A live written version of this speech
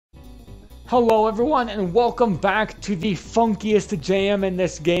Hello everyone and welcome back to the funkiest jam in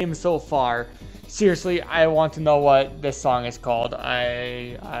this game so far. Seriously, I want to know what this song is called.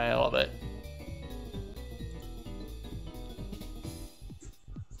 I love it.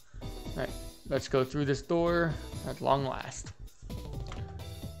 Alright, let's go through this door at long last.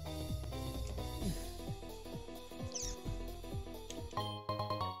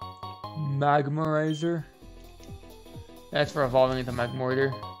 Magmarizer. That's for evolving into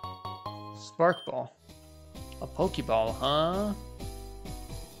Magmortar. Spark Ball. A Pokeball, huh?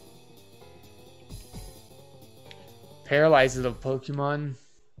 Paralyzes a Pokemon.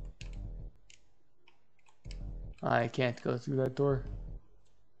 I can't go through that door.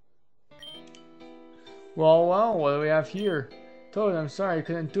 Well, what do we have here? Toad, I'm sorry I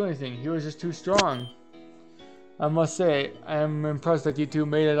couldn't do anything. He was just too strong. I must say, I am impressed that you two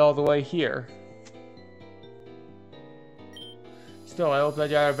made it all the way here. Still, I hope that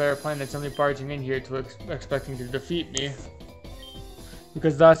you had a better plan than somebody barging in here to expecting to defeat me.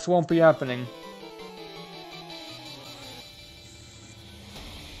 Because that won't be happening.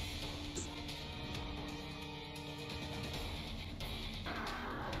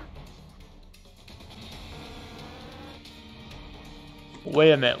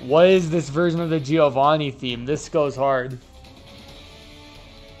 Wait a minute, what is this version of the Giovanni theme? This goes hard.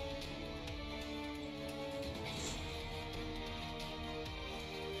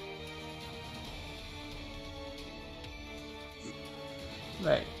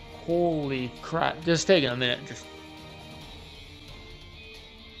 Right. Holy crap. Just taking a minute.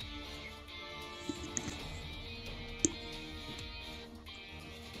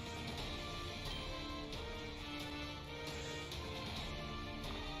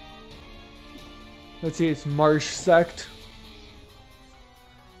 Let's see, it's Marsh Sect.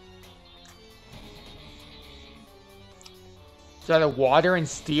 Is that a water and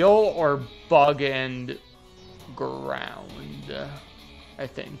steel or bug and ground? I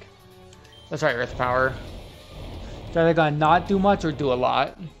think. That's right, Earth Power. Is that gonna not do much or do a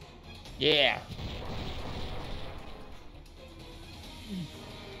lot? Yeah.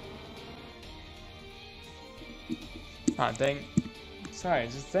 Ah, dang. Sorry,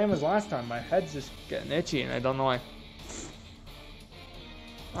 it's the same as last time. My head's just getting itchy and I don't know why.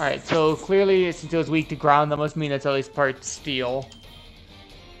 Alright, so clearly since it was weak to ground, that must mean it's at least part steel.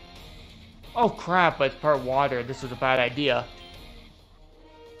 Oh crap, but it's part water. This was a bad idea.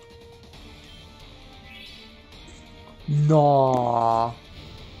 No.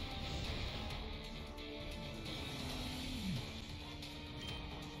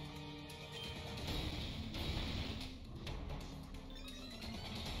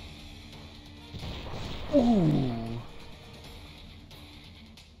 Ooh.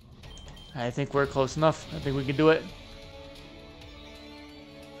 I think we're close enough. I think we can do it.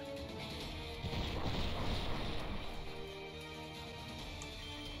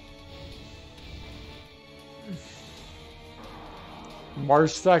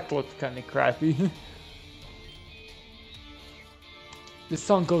 Marsh Sect looks kind of crappy. This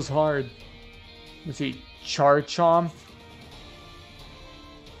song goes hard. Let's see, Chomp.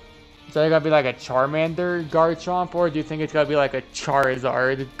 Is that gotta be like a Charmander Garchomp, or do you think it's gotta be like a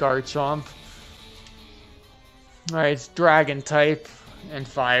Charizard Garchomp? Alright, it's Dragon type and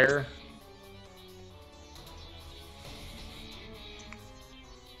Fire.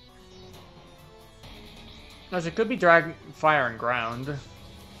 As it could be Dragon, Fire, and Ground.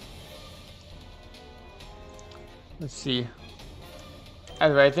 Let's see.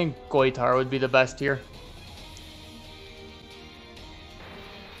 Anyway, I think Goitar would be the best here.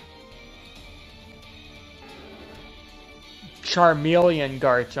 Charmeleon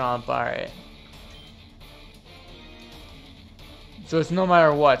Garchomp, alright. So it's no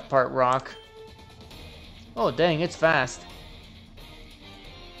matter what, part rock. Oh dang, it's fast.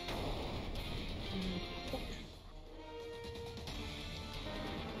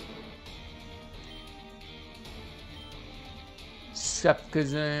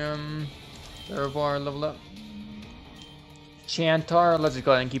 Sepkazam. Servar level up. Chantar, let's just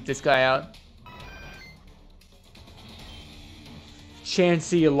go ahead and keep this guy out.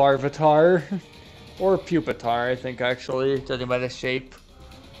 Chansey Larvitar. Or Pupitar, I think, actually, judging by the shape.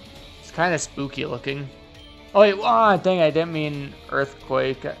 It's kind of spooky looking. Oh wait, dang, I didn't mean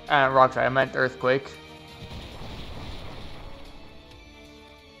Earthquake. Rock, I meant Earthquake.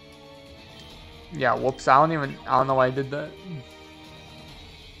 Yeah, whoops, I don't know why I did that.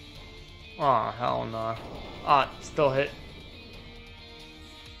 Oh, hell no. Still hit.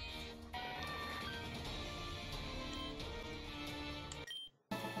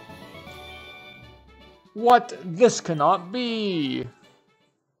 What? This cannot be!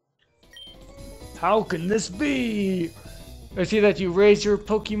 How can this be? I see that you raise your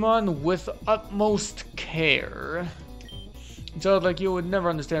Pokemon with utmost care. It sounds like you would never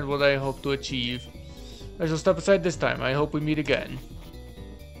understand what I hope to achieve. I shall step aside this time. I hope we meet again.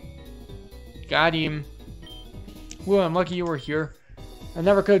 Got him. Well, I'm lucky you were here. I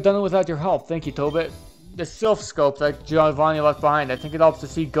never could have done it without your help. Thank you, Tobit. The Sylph Scope that Giovanni left behind. I think it helps to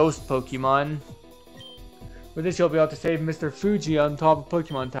see ghost Pokemon. With this, you'll be able to save Mr. Fuji on top of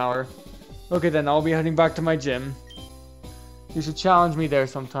Pokemon Tower. Okay then, I'll be heading back to my gym. You should challenge me there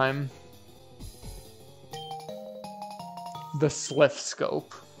sometime. The Sylph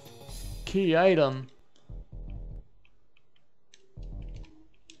Scope. Key item.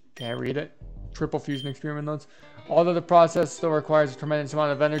 Can I read it? Triple fusion experiment notes. Although the process still requires a tremendous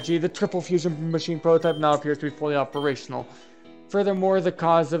amount of energy, the triple fusion machine prototype now appears to be fully operational. Furthermore, the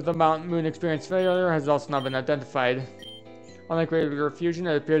cause of the Mountain Moon experience failure has also not been identified. Unlike regular fusion,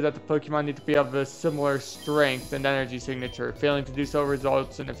 it appears that the Pokemon need to be of a similar strength and energy signature. Failing to do so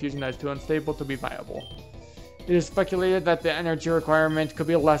results in a fusion that is too unstable to be viable. It is speculated that the energy requirement could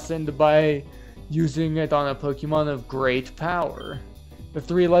be lessened by using it on a Pokemon of great power. The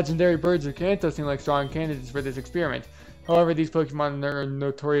 3 legendary birds of Kanto seem like strong candidates for this experiment. However, these Pokemon are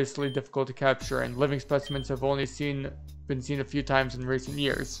notoriously difficult to capture, and living specimens have only been seen a few times in recent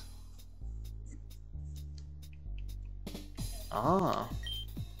years. Ah.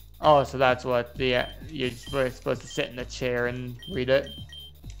 Oh, so that's what you're supposed to sit in the chair and read it.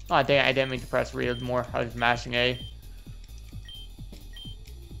 Oh, dang, I didn't mean to press read more. I was mashing A.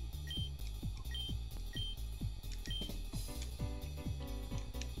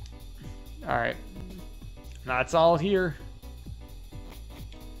 Alright. That's all here.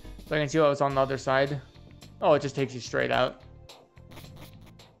 So I can see what was on the other side. Oh, it just takes you straight out.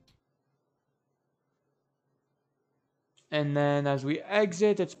 And then as we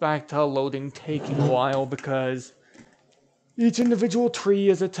exit, it's back to loading, taking a while because each individual tree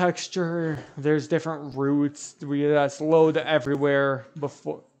is a texture. There's different routes. That's load everywhere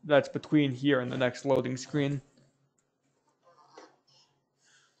before that's between here and the next loading screen.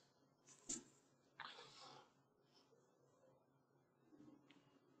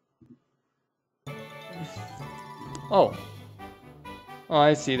 Oh. Oh,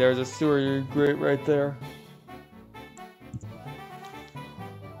 I see. There's a sewer grate right there.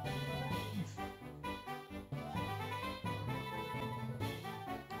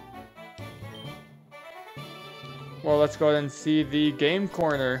 Well, let's go ahead and see the game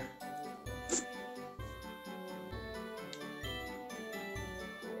corner.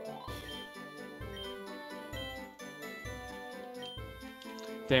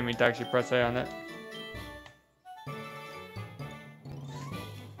 Didn't mean to actually press A on it.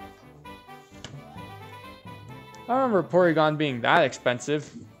 I don't remember Porygon being that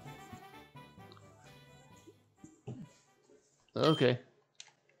expensive. Okay.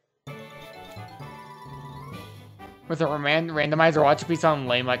 With a randomizer, watch it be something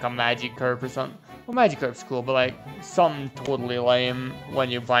lame like a Magikarp or something. Well, Magikarp's cool, but like something totally lame when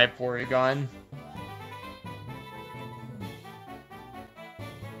you buy Porygon.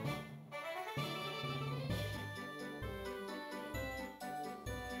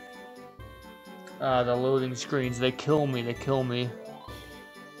 The loading screens, they kill me, they kill me.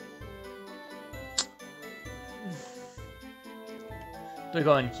 Do I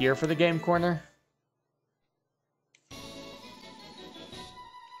go in here for the game corner?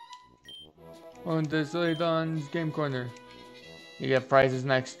 On the Celadon's game corner. You get prizes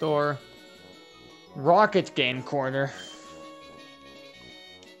next door. Rocket's game corner.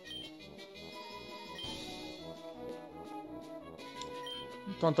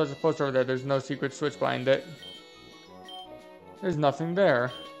 Don't touch the poster over there. There's no secret switch behind it. There's nothing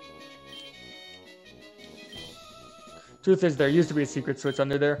there. Truth is, there used to be a secret switch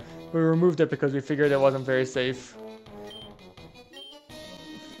under there. We removed it because we figured it wasn't very safe.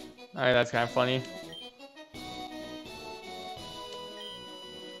 Alright, that's kind of funny.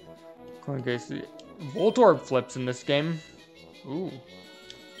 Okay, so Voltorb flips in this game. Ooh.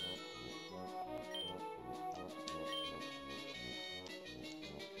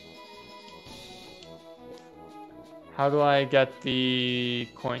 How do I get the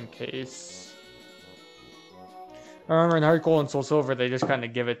coin case? I remember in Heart Gold and Soul Silver, they just kind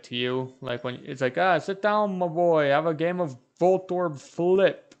of give it to you. Like when it's like, ah, sit down, my boy. Have a game of Voltorb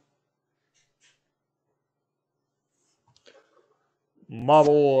Flip. My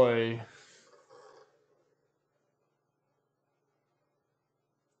boy.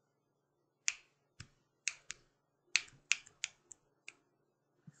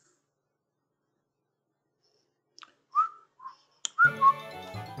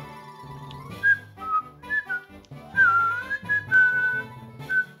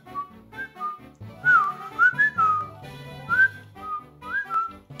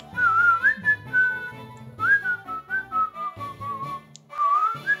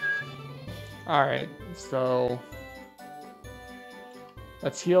 Alright, so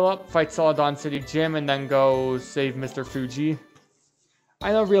let's heal up, fight Celadon City Gym, and then go save Mr. Fuji.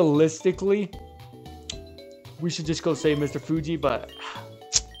 I know realistically we should just go save Mr. Fuji, but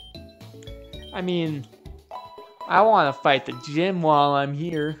I mean, I want to fight the gym while I'm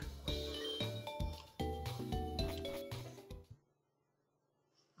here.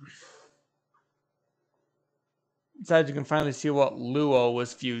 Besides, you can finally see what Luo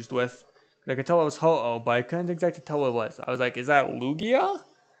was fused with. I could tell it was Ho-Oh, but I couldn't exactly tell what it was. I was like, is that Lugia?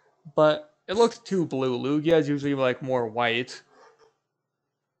 But it looks too blue. Lugia is usually like more white.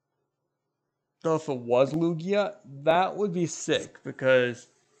 So if it was Lugia, that would be sick because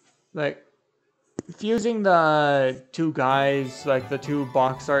like fusing the two guys, like the two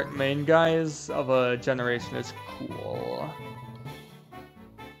box art main guys of a generation is cool.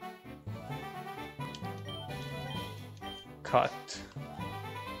 Cut.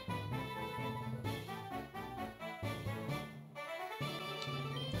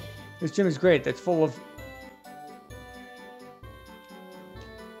 This gym is great. It's full of...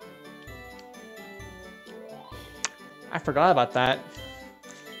 I forgot about that.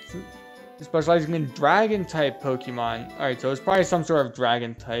 Specializing in dragon type Pokemon. Alright, so it's probably some sort of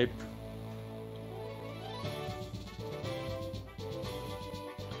dragon type.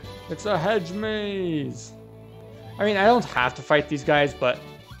 It's a hedge maze. I mean, I don't have to fight these guys, but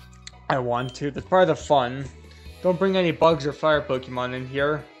I want to. That's part of the fun. Don't bring any bugs or fire Pokemon in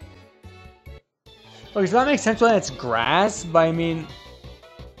here. Okay, so that makes sense when it's grass, but I mean,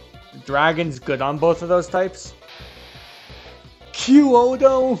 dragon's good on both of those types.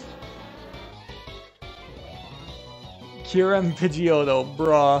 Kyoto! Kyurem Pidgeotto,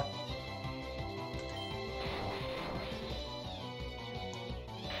 bruh.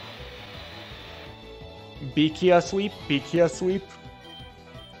 Bikia sweep, Bikia sweep.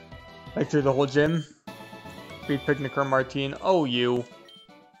 Like through the whole gym. Beat Picnicker Martine. Oh, you.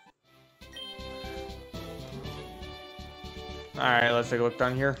 Alright, let's take a look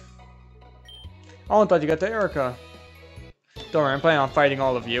down here. Oh, I thought you got the Erica. Don't worry, I'm planning on fighting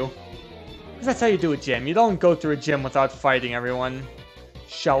all of you. Because that's how you do a gym. You don't go through a gym without fighting everyone.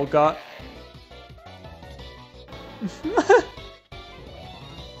 Shelga.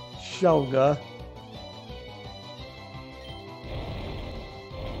 Shelga.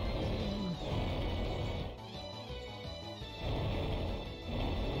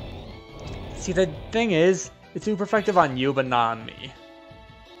 See, the thing is, it's super effective on you, but not on me.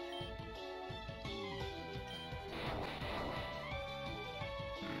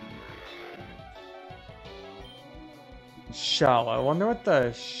 Shell. I wonder what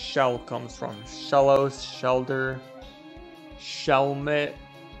the shell comes from. Shellos, Shelder, Shelmet.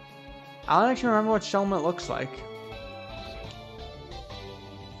 I don't actually remember what Shelmet looks like.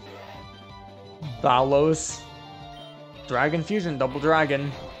 Balos. Dragon Fusion, Double Dragon.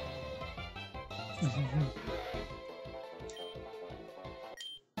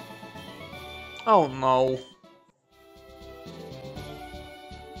 Oh no.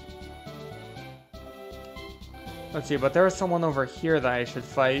 Let's see, but there is someone over here that I should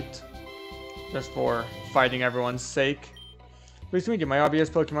fight. Just for fighting everyone's sake. Please meet you, my hobby is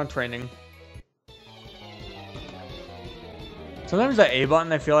Pokemon training. Sometimes the A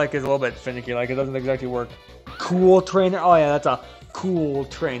button I feel like is a little bit finicky, like it doesn't exactly work. Cool trainer. Oh yeah, that's a cool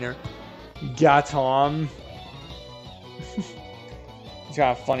trainer. Gatom. He's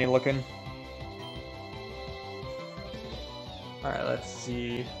kind of funny looking. Alright, let's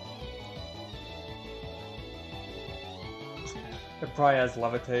see. It probably has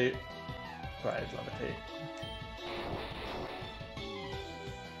Levitate. Probably has Levitate.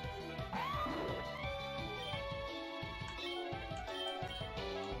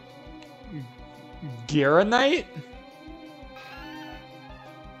 Gyarados?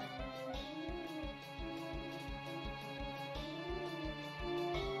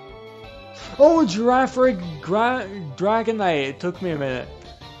 Oh, Girafarig Dragonite. It took me a minute.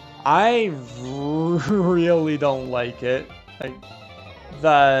 I really don't like it. Like,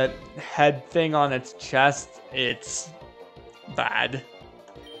 the head thing on its chest, it's bad.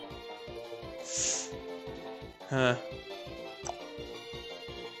 Huh.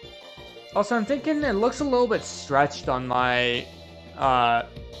 Also, I'm thinking it looks a little bit stretched on my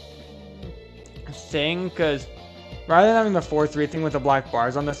thing, because rather than having the 4-3 thing with the black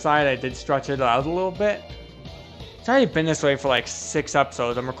bars on the side, I did stretch it out a little bit. It's already been this way for like 6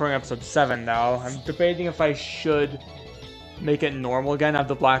 episodes. I'm recording episode 7 now. I'm debating if I should make it normal again, have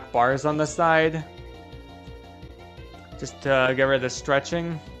the black bars on the side. Just to get rid of the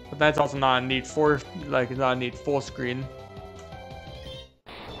stretching. But that's also not a need for, like, not a need full screen.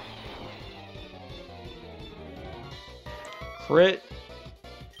 Crit.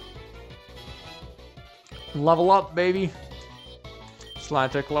 Level up, baby.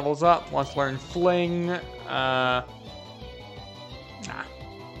 Slantic levels up. Wants to learn Fling. Nah.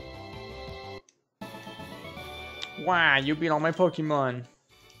 Wow, you beat all my Pokemon.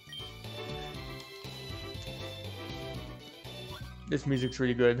 This music's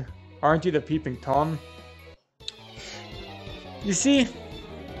really good. Aren't you the peeping Tom? You see,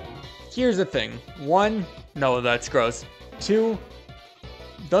 here's the thing. One, no, that's gross. Two,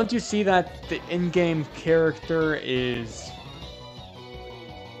 don't you see that the in-game character is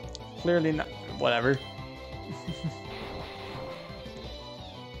clearly not... Whatever.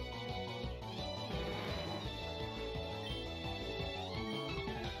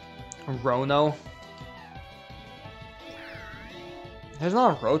 Rono. There's a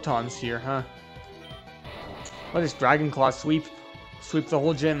lot of Rotons here, huh? What is Dragon Claw sweep? Sweep the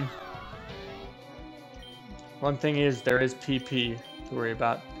whole gym. One thing is, there is PP to worry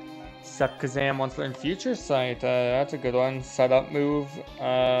about. Sepkazam wants to learn Future Sight. That's a good one. Setup move.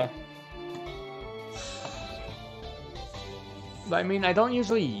 I mean, I don't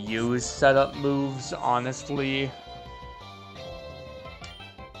usually use setup moves, honestly.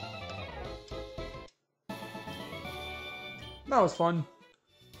 That was fun.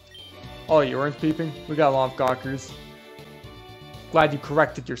 Oh, you weren't peeping? We got a lot of Gawkers. Glad you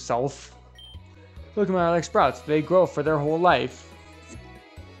corrected yourself. Pokemon are like sprouts. They grow for their whole life.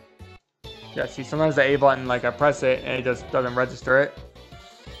 Yeah, see, sometimes the A button, like, I press it and it just doesn't register it.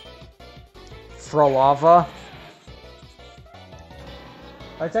 Frolava.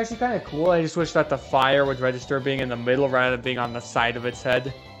 That's actually kind of cool. I just wish that the fire would register being in the middle rather than being on the side of its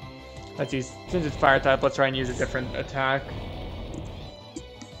head. Let's see, since it's fire type, let's try and use a different attack.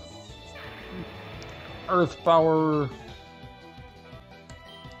 Earth Power.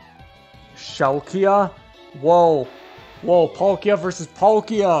 Shalkia? Whoa. Whoa, Palkia versus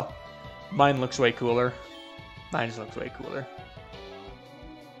Palkia. Mine looks way cooler. Mine just looks way cooler.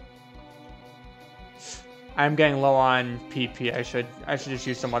 I'm getting low on PP. I should just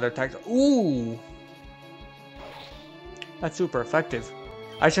use some other attacks. Ooh. That's super effective.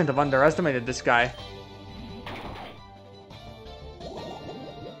 I shouldn't have underestimated this guy.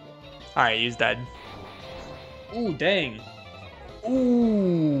 Alright, he's dead. Ooh, dang.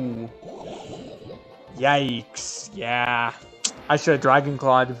 Ooh. Yikes. Yeah. I should have Dragon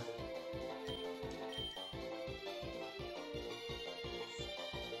Clawed.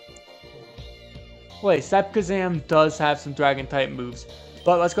 Wait, Sepkazam does have some Dragon type moves.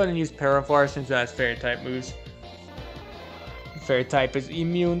 But let's go ahead and use Paravar since it has Fairy type moves. Fairy type is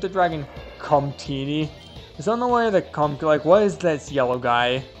immune to Dragon. Comtini. I don't know where the like, what is this yellow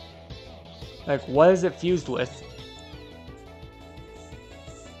guy? Like, what is it fused with?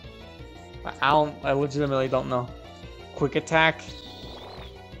 I legitimately don't know. Quick attack.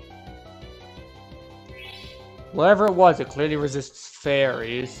 Whatever it was, it clearly resists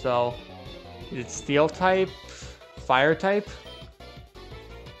fairies, so... Is it steel type? Fire type?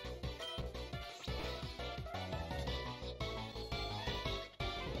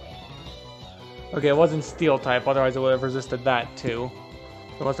 Okay, it wasn't steel type, otherwise it would have resisted that too.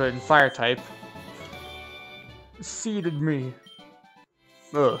 So let's go ahead and fire type. Seeded me.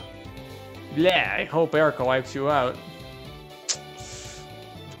 Ugh. Yeah, I hope Erica wipes you out.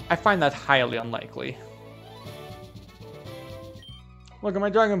 I find that highly unlikely. Look at my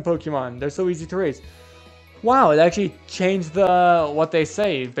dragon Pokemon. They're so easy to raise. Wow, it actually changed the what they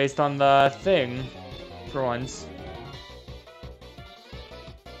say based on the thing for once.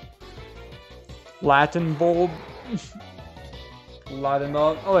 Latin bulb. Latin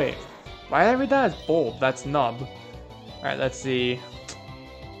bulb. Oh wait. Why did I read that as bulb? That's nub. Alright, let's see.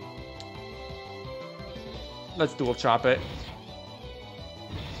 Let's dual chop it.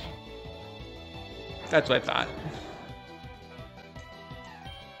 That's what I thought.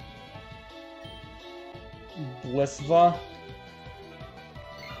 Blissva.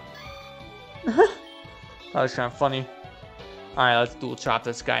 That was kind of funny. Alright, let's dual chop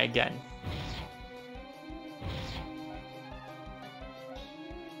this guy again.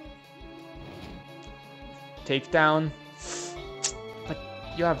 Takedown. But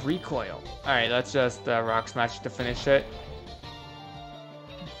you have recoil. Alright, let's just rock smash to finish it.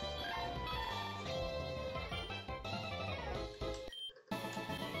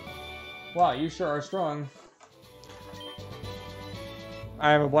 Wow, you sure are strong.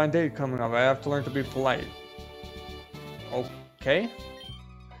 I have a blind date coming up. I have to learn to be polite. Okay.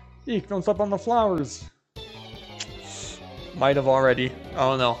 Eek, don't step on the flowers. Might have already.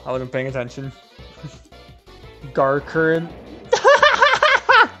 Oh no, I wasn't paying attention. Garcurrent.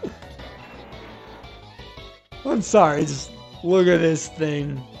 I'm sorry, just Look at this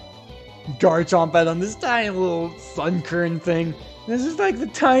thing. Garchomp on this tiny little Sunkern thing. This is like the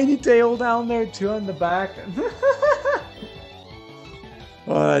tiny tail down there too on the back.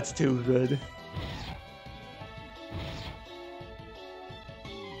 Oh, that's too good.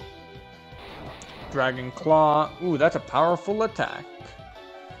 Dragon Claw. Ooh, that's a powerful attack.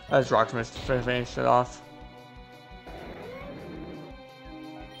 That's Rock Smith to finish it off.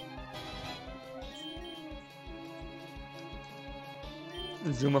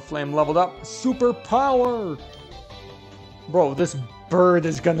 Zuma Flame leveled up. Super power! Bro, this bird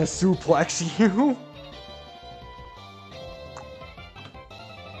is gonna suplex you.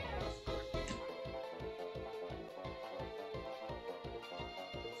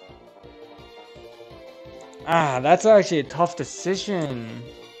 Ah, that's actually a tough decision.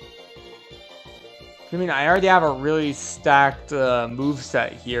 I mean, I already have a really stacked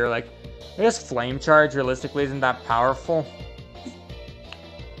moveset here. Like, I guess Flame Charge realistically isn't that powerful.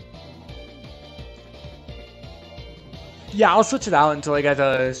 Yeah, I'll switch it out until I get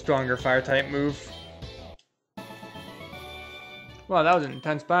a stronger Fire-type move. Wow, that was an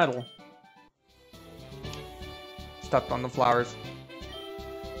intense battle. Stepped on the flowers.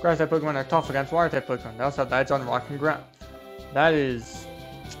 Grass-type Pokemon are tough against Water-type Pokemon. They also have the edge on rock and ground. That is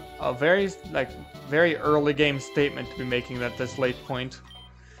a very early game statement to be making at this late point.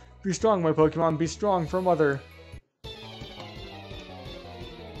 Be strong, my Pokemon. Be strong for Mother.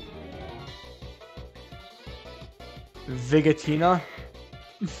 Vigatina.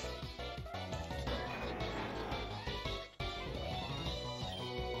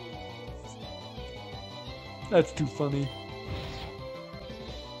 That's too funny.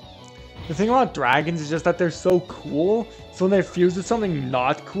 The thing about dragons is just that they're so cool, so when they fuse with something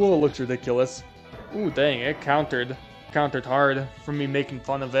not cool, it looks ridiculous. Ooh, dang, it countered hard from me making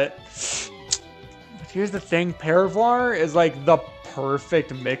fun of it. But here's the thing, Paravar is like the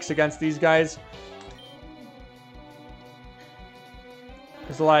perfect mix against these guys.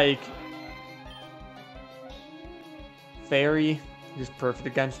 It's like Fairy, just perfect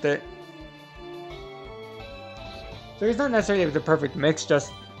against it. So it's not necessarily the perfect mix,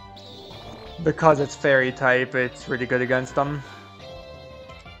 just because it's Fairy type, it's really good against them.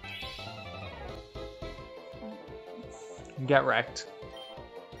 Get wrecked.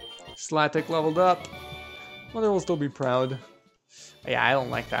 Slatic leveled up. Mother will still be proud. Yeah, I don't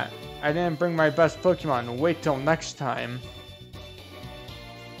like that. I didn't bring my best Pokemon. Wait till next time.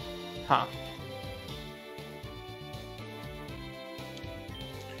 Huh.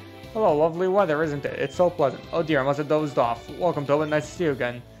 Hello, lovely weather, isn't it? It's so pleasant. Oh dear, I must have dozed off. Welcome, Tobin. Nice to see you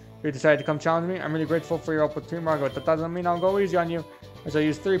again. You decided to come challenge me? I'm really grateful for your help with Team Margo, but that doesn't mean I'll go easy on you, as I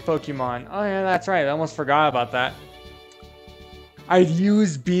use 3 Pokemon. Oh yeah, that's right. I almost forgot about that. I'd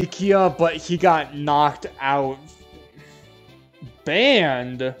use Bikia, but he got knocked out.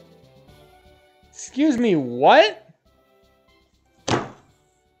 Banned? Excuse me, what?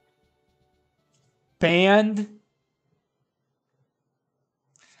 Banned?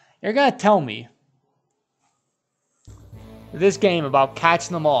 You're gonna tell me this game about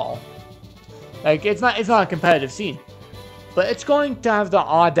catching them all, like it's not a competitive scene, but it's going to have the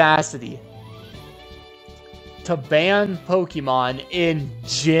audacity to ban Pokemon in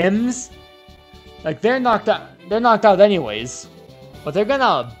gyms. Like they're knocked out anyways, but they're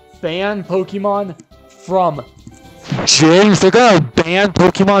gonna ban Pokemon from gyms. They're gonna ban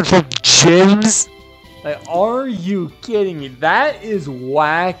Pokemon from gyms. Like, are you kidding me? That is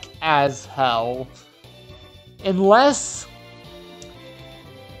whack as hell. Unless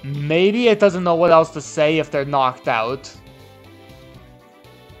maybe it doesn't know what else to say if they're knocked out.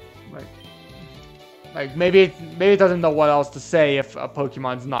 Like maybe it doesn't know what else to say if a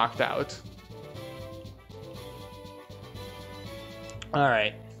Pokemon's knocked out.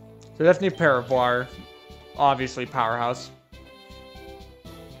 Alright. So definitely Paravar. Obviously Powerhouse.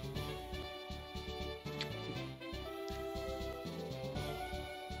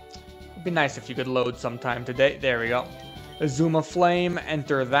 It'd be nice if you could load sometime today. There we go. Azuma Flame,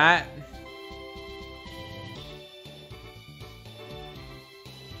 enter that.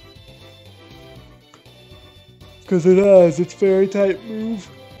 Because it has its fairy type move.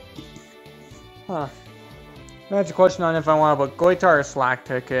 Huh. That's a question on if I want to put Goitar or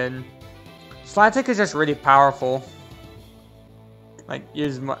Slactic in. Slactic is just really powerful. Like,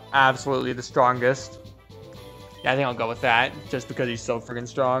 he's absolutely the strongest. Yeah, I think I'll go with that, just because he's so freaking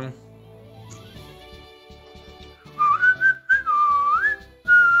strong.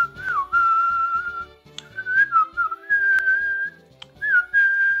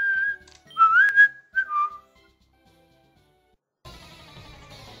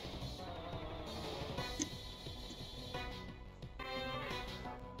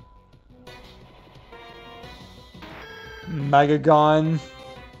 Megagon.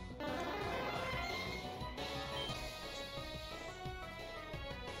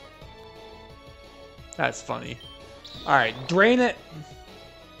 That's funny. Alright, drain it.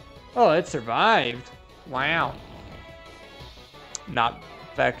 Oh, it survived. Wow. Not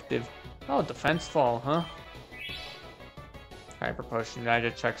effective. Oh, defense fall, huh? Hyper Potion, that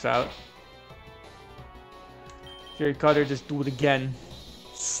just checks out. Fury Cutter, just do it again.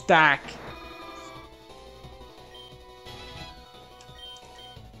 Stack.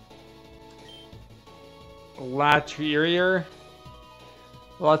 Laterior.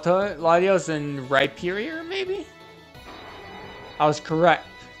 Latios and Rhyperior, maybe? I was correct.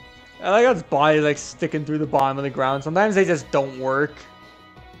 I like how its body like sticking through the bottom of the ground. Sometimes they just don't work.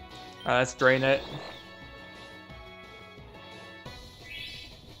 Alright, let's drain it.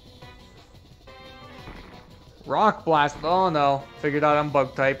 Rock Blast. Oh no. Figured out I'm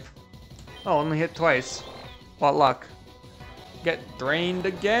bug type. Oh, only hit twice. What luck. Get drained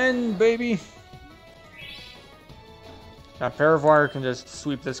again, baby. Now, Paravar can just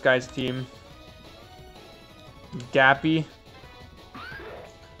sweep this guy's team. Gappy.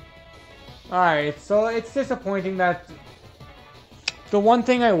 Alright, so it's disappointing that... The one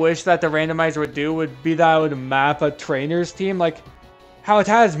thing I wish that the randomizer would do would be that it would map a trainer's team. Like, how it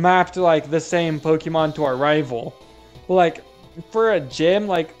has mapped, like, the same Pokemon to our rival. But, like, for a gym,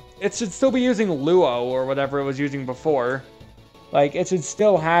 like, it should still be using Luo or whatever it was using before. Like, it should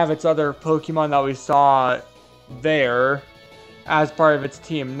still have its other Pokemon that we saw there as part of its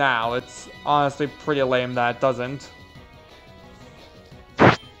team now. It's honestly pretty lame that it doesn't.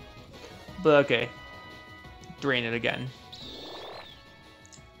 But okay. Drain it again.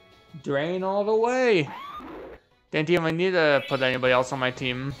 Drain all the way. Didn't even need to put anybody else on my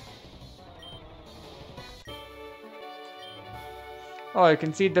team. Oh, I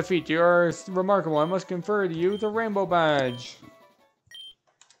concede defeat. You are remarkable. I must confer to you the Rainbow Badge.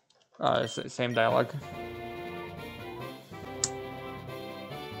 Oh, it's the same dialogue.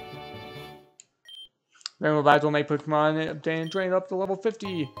 Rainbow Badge will make Pokemon obtain and drain up to level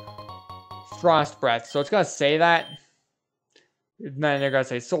 50. Frost Breath. So it's gonna say that. And then they're gonna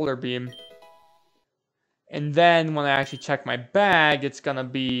say Solar Beam. And then when I actually check my bag, it's gonna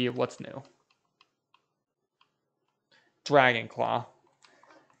be what's new. Dragon Claw.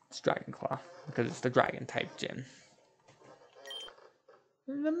 It's Dragon Claw because it's the Dragon type gym.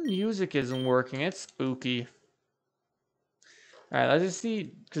 And the music isn't working. It's spooky. Alright, let's just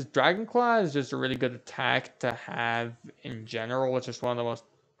see. Because Dragon Claw is just a really good attack to have in general. It's just one of the most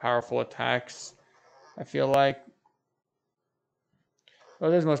powerful attacks, I feel like.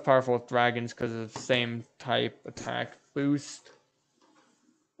 Well, it is most powerful with dragons because of the same type attack boost.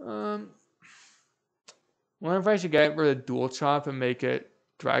 Wonder if I should get rid of Dual Chop and make it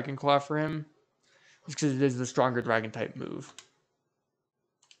Dragon Claw for him. Just because it is the stronger dragon type move.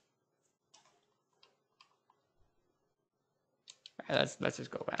 Alright, let's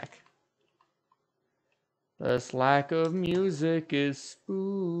just go back. This lack of music is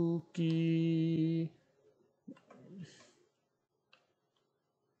spooky.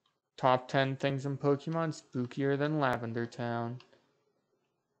 Top 10 things in Pokemon spookier than Lavender Town.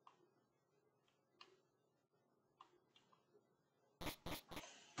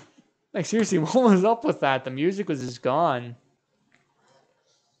 Like, seriously, what was up with that? The music was just gone.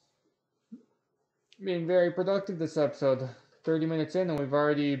 Being very productive this episode. 30 minutes in and we've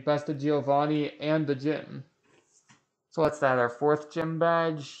already bested Giovanni and the gym. So what's that, our 4th gym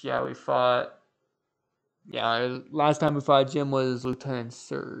badge? Yeah, we fought... Yeah, last time we fought Jim was Lieutenant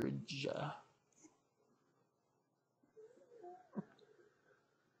Surge.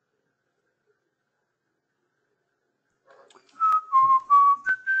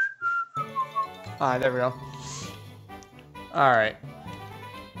 There we go. Alright.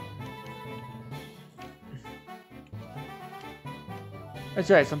 That's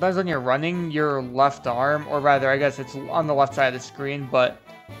right, sometimes when you're running, your left arm, or rather, I guess it's on the left side of the screen, but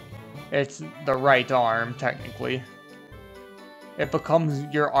it's the right arm, technically.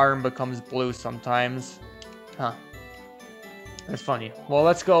 Your arm becomes blue sometimes. Huh. That's funny. Well,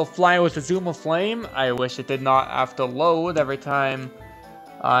 let's go fly with Azuma Flame. I wish it did not have to load every time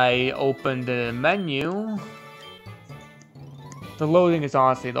I opened the menu. The loading is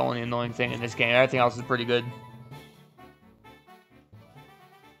honestly the only annoying thing in this game. Everything else is pretty good.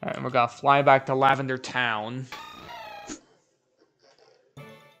 Alright, we're gonna fly back to Lavender Town.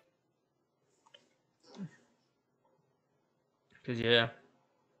 Cause yeah.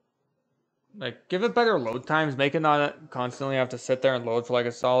 Like, give it better load times. Make it not constantly have to sit there and load for like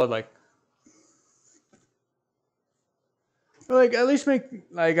a solid, like... Like, at least make,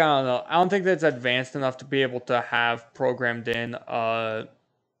 like, I don't know. I don't think that's advanced enough to be able to have programmed in,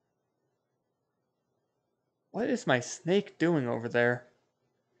 what is my snake doing over there?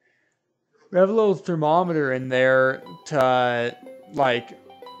 We have a little thermometer in there to, like,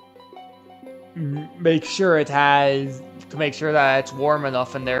 make sure it has, to make sure that it's warm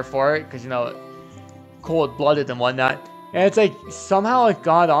enough in there for it, because, you know, cold-blooded and whatnot. And it's like, somehow it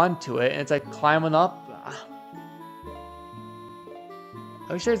got onto it, and it's like climbing up.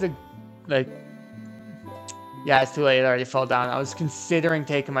 I wish there's a, like, yeah, it's too late, it already fell down. I was considering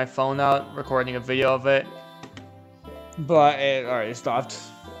taking my phone out, recording a video of it, but it already stopped.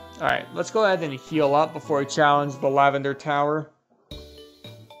 Alright, let's go ahead and heal up before we challenge the Lavender Tower.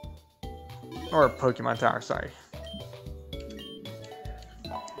 Or Pokemon Tower, sorry.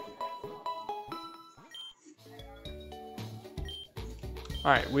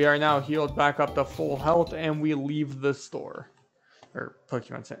 Alright, we are now healed back up to full health, and we leave the store. Or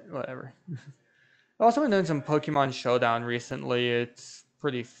Pokemon Center, whatever. I've also been doing some Pokemon Showdown recently. It's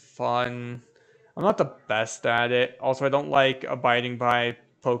pretty fun. I'm not the best at it. Also, I don't like abiding by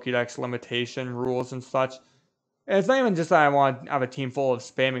Pokédex limitation rules and such. And it's not even just that I want to have a team full of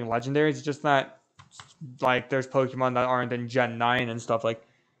spamming legendaries. It's just that, like, there's Pokemon that aren't in Gen 9 and stuff. Like,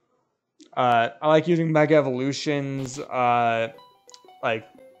 I like using Mega Evolutions. I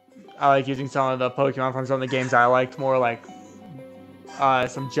like using some of the Pokemon from some of the games I liked more, like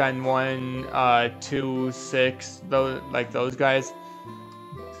some Gen 1, 2, 6, those guys.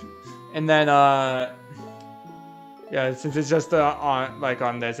 And then, yeah, since it's just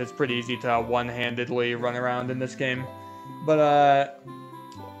on this, it's pretty easy to one-handedly run around in this game. But,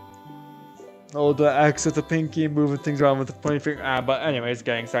 oh, the X with the pinky, moving things around with the pointy finger. But anyways,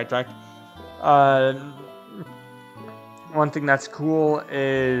 getting sidetracked. One thing that's cool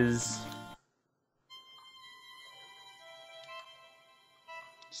is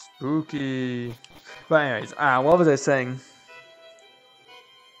spooky. But anyways, what was I saying?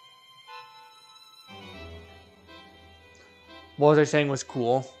 What was I saying was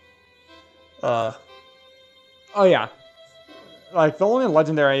cool? Oh yeah. Like, the only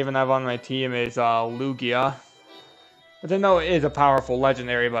legendary I even have on my team is, Lugia. Which I know is a powerful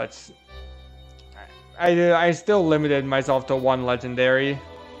legendary, but I still limited myself to one legendary.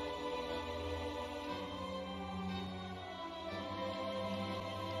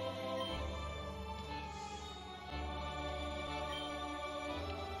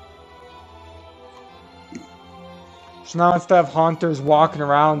 So now instead of Haunters walking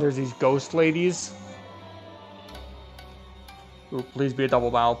around, there's these ghost ladies. Ooh, please be a double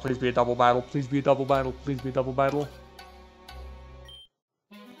battle, please be a double battle, please be a double battle, please be a double battle.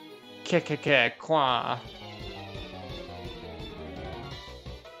 Kwa.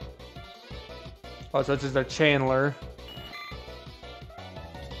 Oh, so it's just a Chandler.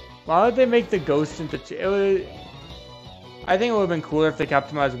 Why would they make the ghosts into... I think it would have been cooler if they kept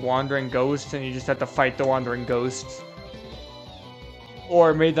them as wandering ghosts and you just had to fight the wandering ghosts.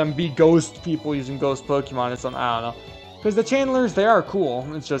 Or made them be ghost people using ghost Pokemon or something, I don't know. Because the Chandlers, they are cool.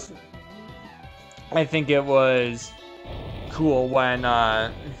 It's just... I think it was cool when,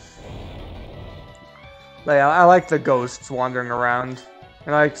 like, I like the ghosts wandering around.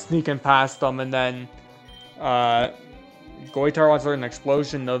 And I like sneaking past them and then, Goitar wants to learn an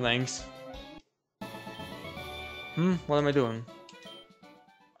explosion, no thanks. What am I doing?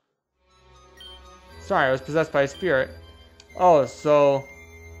 Sorry, I was possessed by a spirit. Oh, so...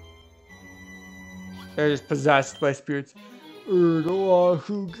 they're just possessed by spirits.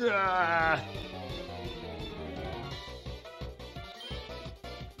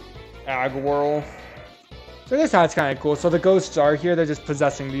 Agwhirl. So I guess that's kind of cool. So the ghosts are here, they're just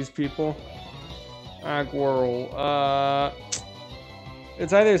possessing these people. Agwhirl.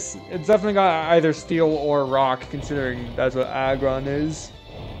 It's definitely got either steel or rock, considering that's what Aggron is.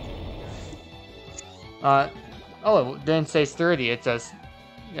 Oh, it didn't say sturdy, it just...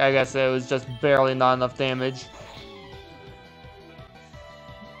 I guess it was just barely not enough damage.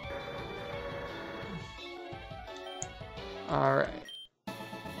 Alright.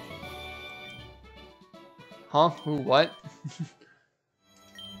 Huh? Who? What?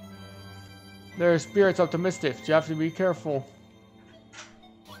 There are spirits up to mischief. You have to be careful.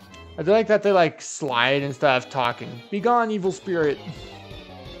 I do like that they, like, slide instead of talking. Be gone, evil spirit.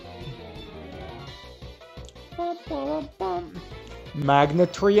 Magna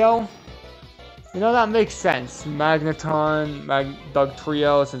Trio? You know, that makes sense. Magneton,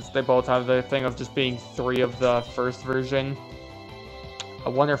 Dugtrio, since they both have the thing of just being 3 of the first version. I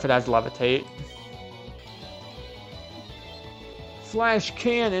wonder if it has Levitate. Flash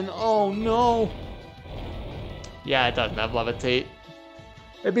Cannon, oh no! Yeah, it doesn't have Levitate.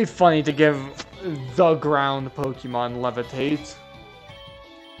 It'd be funny to give the ground Pokemon Levitate.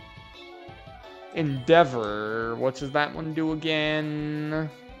 Endeavor. What does that one do again?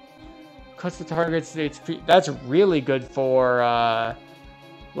 Cuts the target's HP. That's really good for,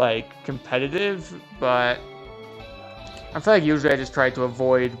 like, competitive, but I feel like usually I just try to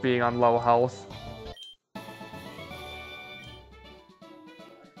avoid being on low health.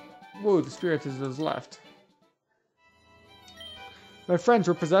 Whoa, the spirit is his left. My friends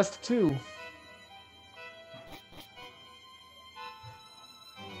were possessed too.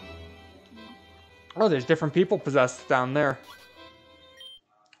 Oh, there's different people possessed down there.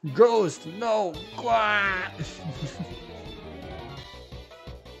 Ghost, no!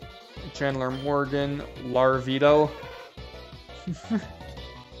 Chandler Morgan, Larvito.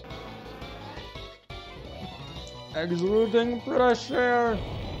 Exuding pressure.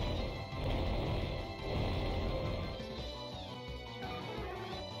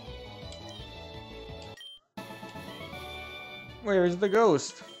 Where's the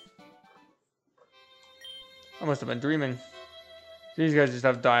ghost? I must have been dreaming. These guys just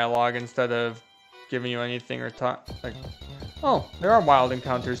have dialogue instead of giving you anything or talk. Like, oh, there are wild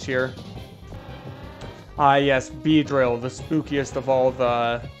encounters here. Ah, yes, Beedrill, the spookiest of all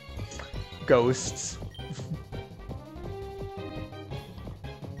the ghosts.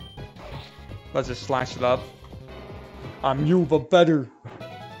 Let's just slash it up. I'm you, but better.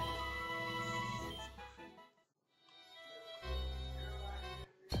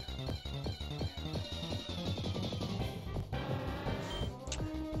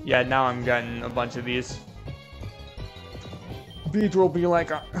 Yeah, now I'm getting a bunch of these. Beedrill will be like,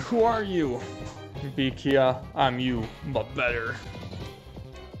 who are you? Be Kia, I'm you, but better.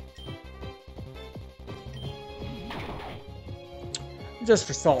 Just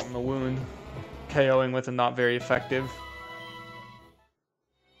for salt in the wound. KOing with a not very effective.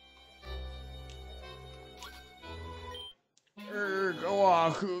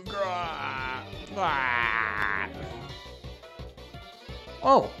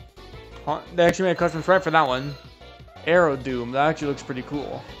 Oh! They actually made a custom threat for that one. Arrow Doom, that actually looks pretty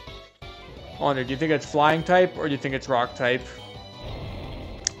cool. I wonder, do you think it's flying type or do you think it's rock type?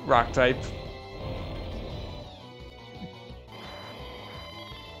 Rock type.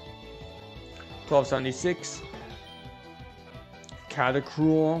 $12.76.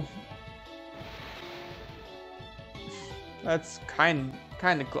 Catacruel. That's kind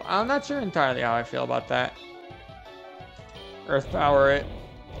of cool. I'm not sure entirely how I feel about that. Earth Power it.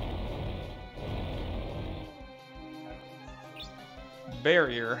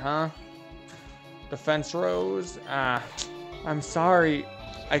 Barrier, huh? Defense Rose. Ah, I'm sorry.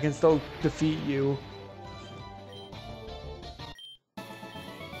 I can still defeat you.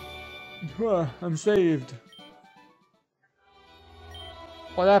 I'm saved.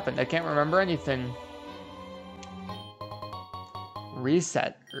 What happened? I can't remember anything.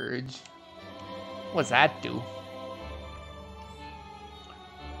 Reset Urge. What's that do?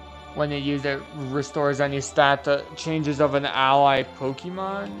 When you use it, restores any stat to changes of an ally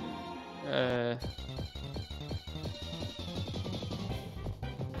Pokemon?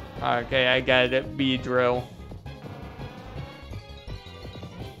 Okay, I get it. Beedrill.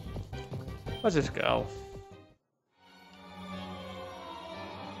 Let's just go.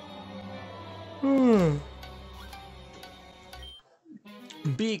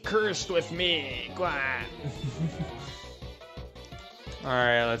 Be cursed with me, Gwan.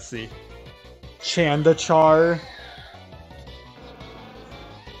 Alright, let's see. Chandachar.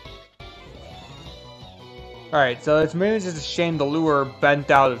 Alright, so it's mainly just a Chandelure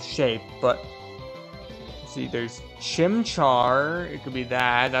bent out of shape, but... Let's see, there's Chimchar. It could be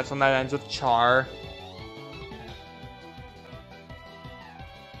that. That's one that ends with Char.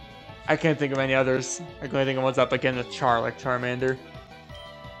 I can't think of any others. I can only think of ones that begin with Char, like Charmander.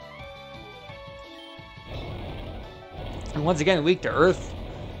 And once again, weak to Earth.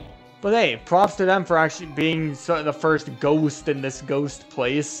 But hey, props to them for actually being the first ghost in this ghost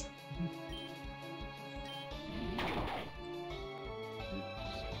place.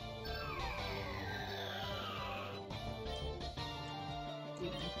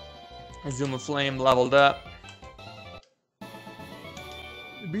 Azuma Flame leveled up.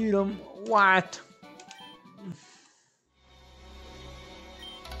 Beat him. What?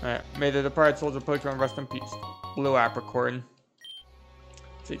 Alright, may the departed souls of Pokemon rest in peace. Blue Apricorn.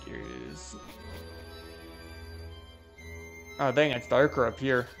 Figures. Oh dang, it's darker up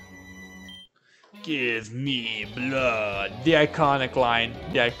here. Give me blood. The iconic line.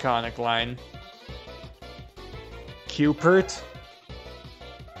 The iconic line. Cupert.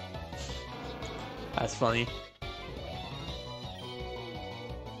 That's funny.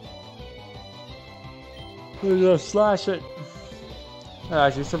 Just slash it. It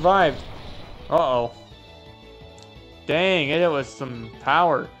actually survived. Uh-oh. Dang, it was some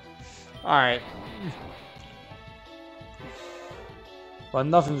power. Alright. Well,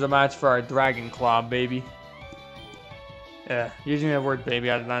 nothing's a match for our Dragon Claw, baby. Yeah, using the word baby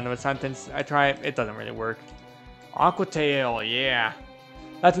at the end of a sentence, I try it doesn't really work. Aqua Tail, yeah.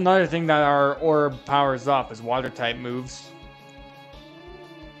 That's another thing that our orb powers up, is water type moves.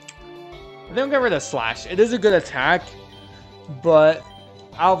 I think I'll get rid of Slash. It is a good attack, but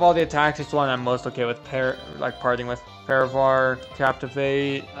out of all the attacks, it's the one I'm most okay with parting with. Paravar,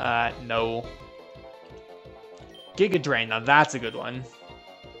 Captivate, no. Giga Drain, now that's a good one.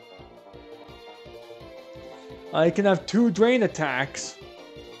 I can have 2 Drain attacks.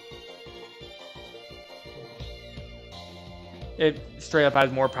 It straight up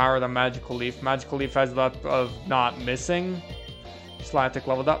has more power than Magical Leaf. Magical Leaf has luck of not missing. Slatic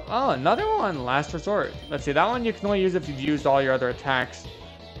leveled up. Oh, another one! Last Resort. Let's see, that one you can only use if you've used all your other attacks.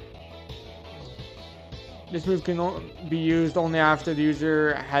 This move can be used only after the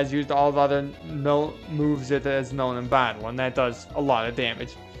user has used all the other moves it has known in battle, and that does a lot of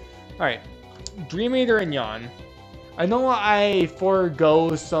damage. Alright, Dream Eater and Yawn. I know I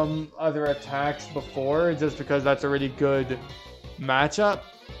forego some other attacks before, just because that's a really good matchup.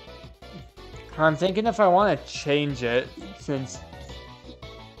 I'm thinking if I want to change it, since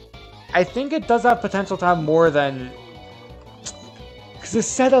I think it does have potential to have more than... Because the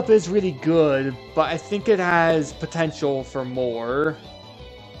setup is really good, but I think it has potential for more.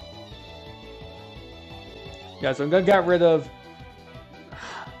 Yeah, so I'm going to get rid of...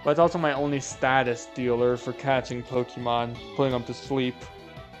 But it's also my only status dealer for catching Pokemon, putting them to sleep.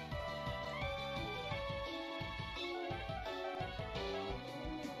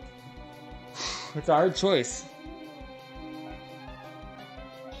 It's a hard choice.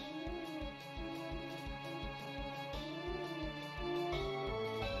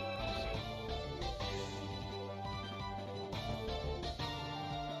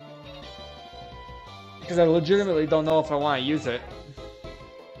 Because I legitimately don't know if I want to use it.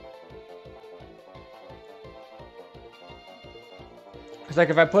 It's like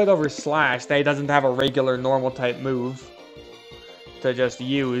if I put it over Slash, then it doesn't have a regular normal type move to just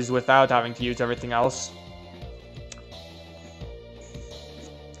use without having to use everything else.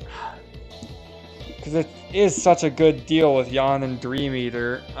 Because it is such a good deal with Yawn and Dream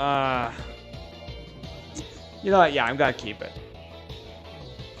Eater. You know what? Yeah, I'm gonna keep it.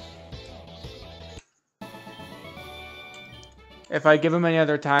 If I give him any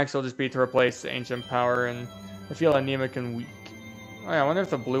other attacks, it'll just be to replace Ancient Power, and I feel anemic and weak. Oh yeah, I wonder if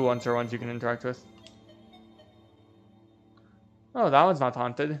the blue ones are ones you can interact with. Oh, that one's not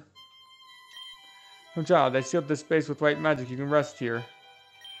haunted. Oh child, I sealed this space with white magic. You can rest here.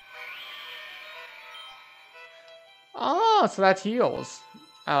 Oh, so that heals.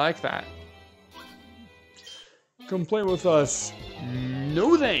 I like that. Come play with us.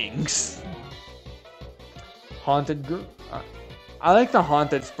 No thanks. Haunted group. I like the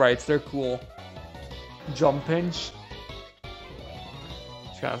haunted sprites. They're cool. Jump Pinch.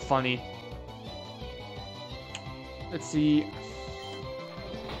 It's kind of funny. Let's see.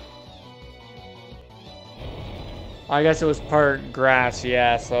 I guess it was part grass,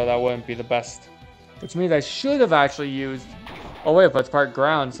 yeah, so that wouldn't be the best. Which means I should have actually used... Oh wait, but it's part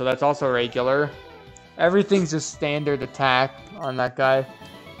ground, so that's also regular. Everything's just standard attack on that guy.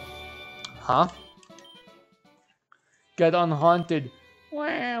 Huh? Get unhaunted.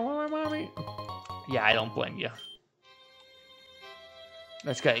 Yeah, I don't blame you.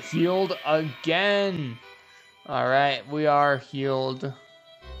 Let's get healed again. Alright, we are healed.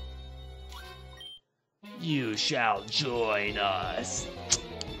 You shall join us.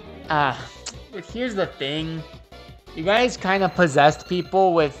 Here's the thing. You guys kind of possessed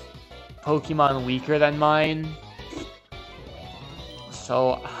people with Pokemon weaker than mine.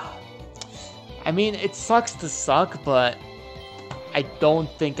 So, I mean, it sucks to suck, but I don't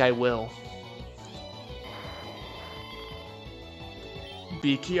think I will.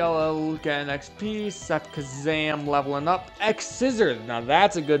 BKLL getting XP, Sep Kazam leveling up, X Scissor. Now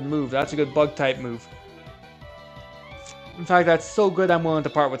that's a good move. That's a good bug type move. In fact, that's so good I'm willing to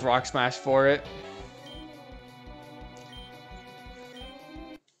part with Rock Smash for it.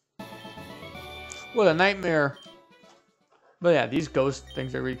 What a nightmare. But yeah, these ghost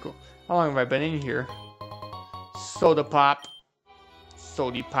things are really cool. How long have I been in here? Soda Pop.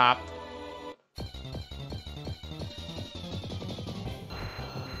 Sody Pop.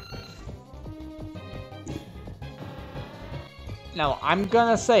 Now, I'm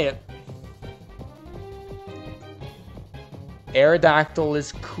gonna say it. Aerodactyl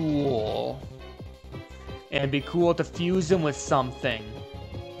is cool. And it'd be cool to fuse him with something.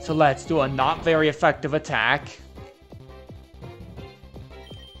 So let's do a not very effective attack.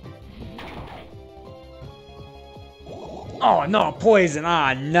 Oh no, poison!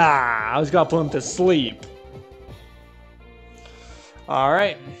 Ah, nah! I was gonna put him to sleep.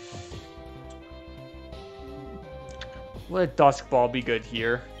 Alright. Would a Dusk Ball be good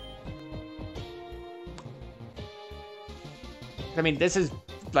here? I mean, this is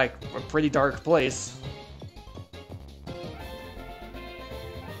like a pretty dark place.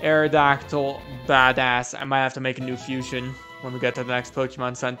 Aerodactyl, badass. I might have to make a new fusion when we get to the next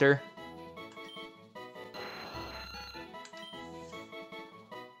Pokemon Center.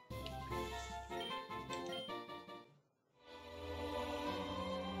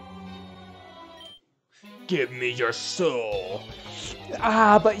 Give me your soul.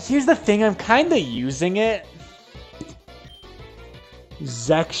 Ah, but here's the thing, I'm kinda using it.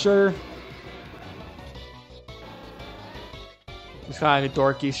 Zexure. It's kind of a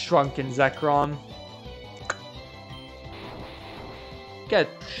dorky, shrunken Zekrom. Get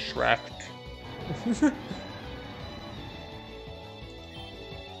Shrek'd.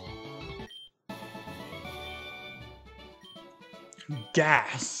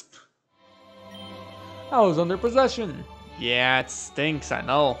 Gasp. I was under possession. Yeah, it stinks, I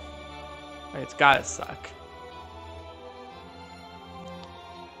know. It's gotta suck.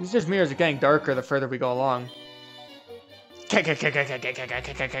 These just mirrors are getting darker the further we go along.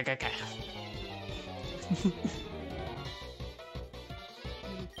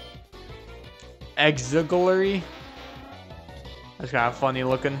 Exigullary? That's kind of funny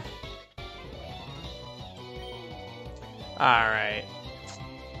looking. Alright.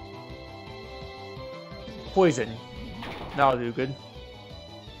 Poison. That'll do good.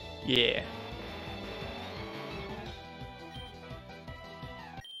 Yeah.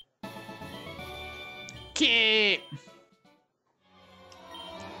 Keep.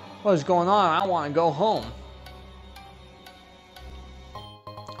 What's going on? I want to go home.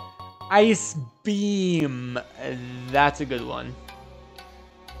 Ice Beam. That's a good one.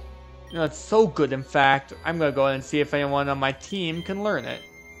 You know, it's so good, in fact. I'm going to go ahead and see if anyone on my team can learn it.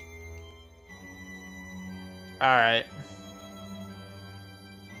 Alright.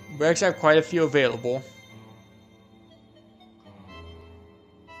 We actually have quite a few available.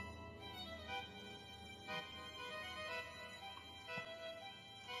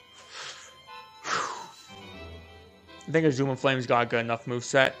 I think Azuma Flame's got a good enough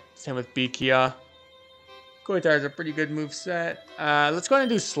moveset. Same with Bikia. Koitar's a pretty good moveset. Let's go ahead and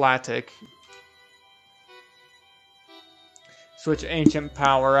do Slatic. Switch Ancient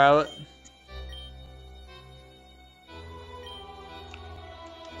Power out.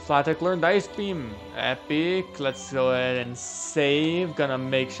 Slatic learned Ice Beam. Epic. Let's go ahead and save. Gonna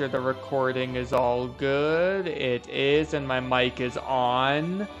make sure the recording is all good. It is, and my mic is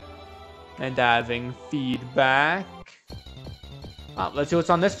on. And having feedback. Let's see what's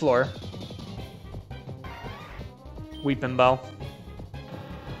on this floor. Weeping Bell.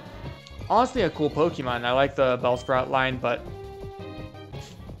 Honestly, a cool Pokemon. I like the Bellsprout line, but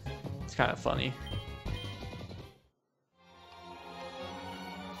it's kind of funny.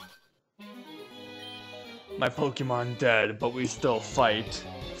 My Pokemon dead, but we still fight.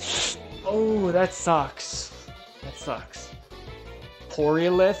 Oh, that sucks. That sucks.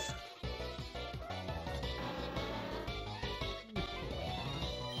 Porelith?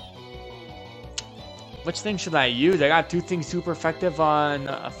 Which thing should I use? I got two things super effective on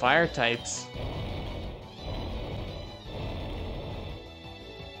fire types.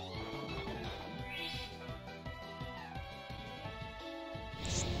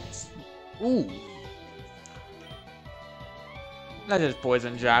 Ooh. Let's just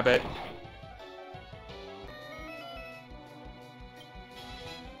poison jab it.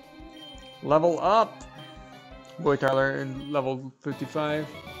 Level up. Boy Tyler in level 55.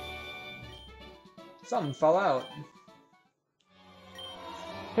 Something fell out.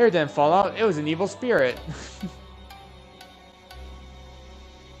 Hair didn't fall out, it was an evil spirit.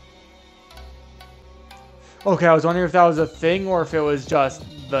 Okay, I was wondering if that was a thing or if it was just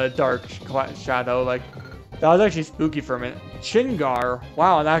the dark shadow. Like, that was actually spooky for a minute. Chingar,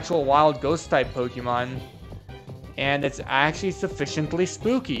 wow, an actual wild ghost type Pokemon. And it's actually sufficiently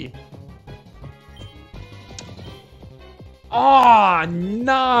spooky. Aw,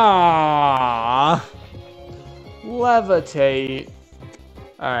 nah! Levitate.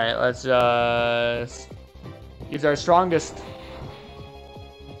 Alright, let's just use our strongest.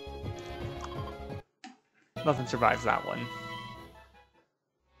 Nothing survives that one.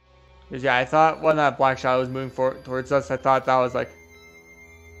 Because yeah, I thought when that black shadow was moving towards us, I thought that was like...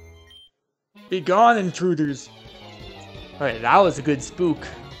 Be gone, intruders! Alright, that was a good spook.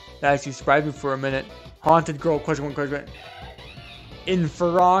 That actually surprised me for a minute. Haunted girl, question one, question one.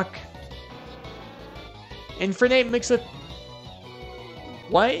 Inferock. Infernate mixed with...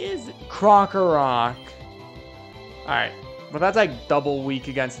 What is it? Crocorock. Alright, but that's like double weak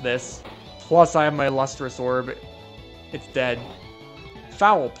against this. Plus I have my Lustrous Orb. It's dead.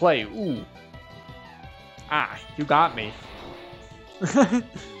 Foul play, ooh. Ah, you got me.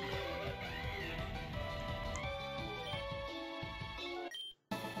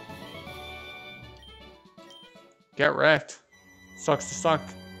 Get wrecked. Sucks to suck.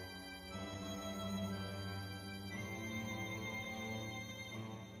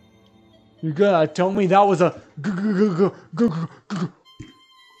 You gotta tell me that was a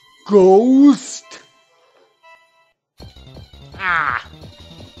ghost? Ah!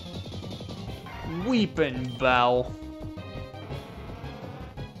 Weeping Bell.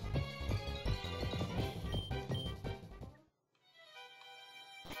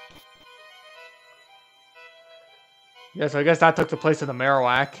 Yeah, so I guess that took the place of the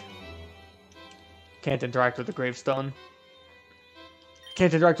Marowak. Can't interact with the Gravestone.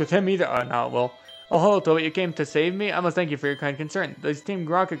 Can't interact with him either. Oh, no, it will. Oh, hello, Toby. You came to save me? I must thank you for your kind concern. These Team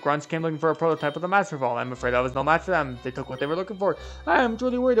Rocket Grunts came looking for a prototype of the Master Ball. I'm afraid I was no match for them. They took what they were looking for. I am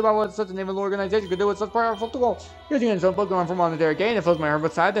truly worried about what such an evil organization could do with such powerful tools. Using it some Pokemon for monetary gain, it fills my heart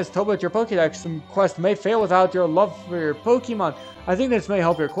with sadness. Toby, your Pokédex quest may fail without your love for your Pokemon. I think this may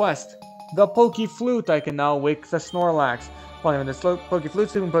help your quest. The Poke Flute. I can now wake the Snorlax. Finally, when the Poke Flute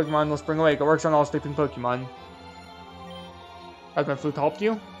sleeping Pokemon will spring awake. It works on all sleeping Pokemon. Has my flute helped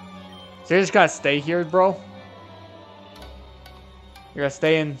you? So you just gotta stay here, bro? You're gonna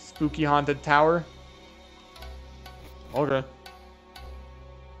stay in Spooky Haunted Tower? Okay.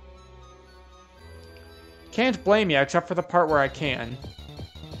 Can't blame you, except for the part where I can.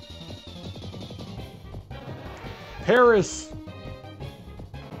 Paris!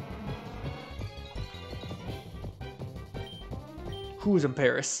 Who's in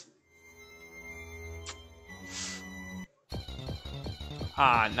Paris?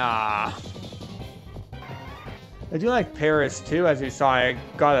 Ah, nah. I do like Paris too, as you saw. I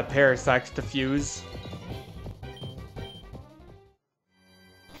got a Paris X to fuse.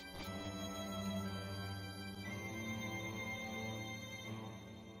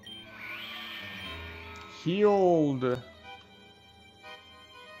 Healed.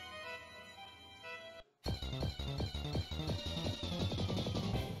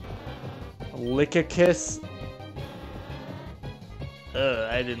 Lick a kiss.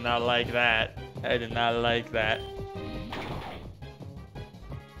 Ugh, I did not like that. I did not like that.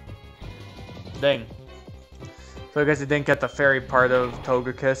 Dang. So I guess I didn't get the fairy part of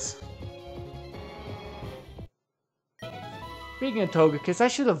Togekiss. Speaking of Togekiss, I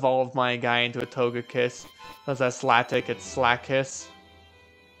should evolve my guy into a Togekiss. Does that Slatic, it's Slackiss.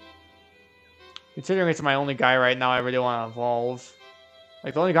 Considering it's my only guy right now, I really want to evolve.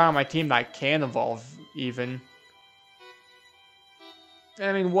 Like, the only guy on my team that can evolve, even.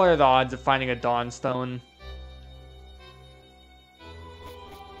 I mean, what are the odds of finding a Dawnstone?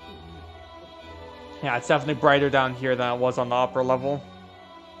 Yeah, it's definitely brighter down here than it was on the upper level.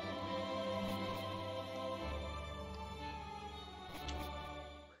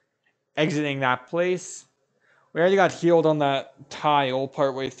 Exiting that place. We already got healed on that tile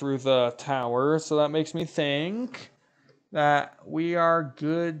partway through the tower, so that makes me think that we are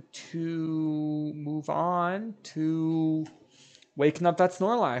good to move on to waking up that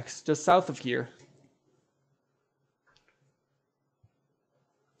Snorlax just south of here.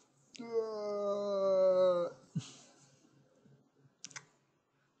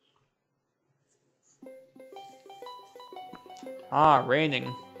 Ah,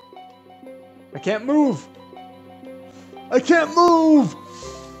 raining. I can't move! I can't move!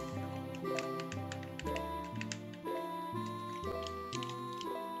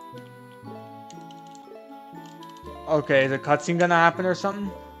 Okay, is a cutscene gonna happen or something?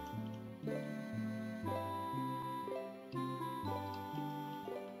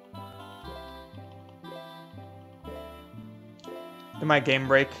 Did my game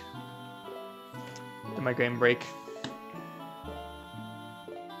break? Did my game break?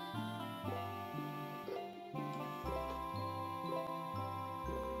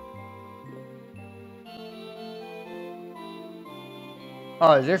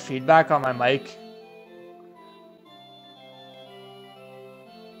 Oh, is there feedback on my mic?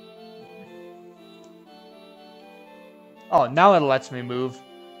 Oh, now it lets me move.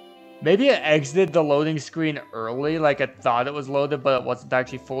 Maybe it exited the loading screen early, like it thought it was loaded, but it wasn't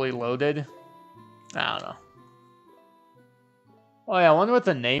actually fully loaded. I don't know. Oh yeah, I wonder what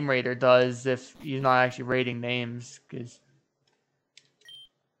the name rater does if he's not actually rating names. Cause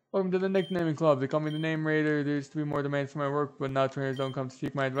welcome to the nicknaming club. They call me the name rater. There used to be more demands for my work, but now trainers don't come to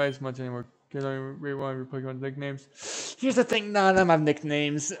seek my advice much anymore. Kids only rate one of your Pokemon's nicknames. Here's the thing, none of them have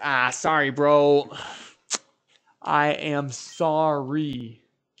nicknames. Ah, sorry, bro. I am sorry.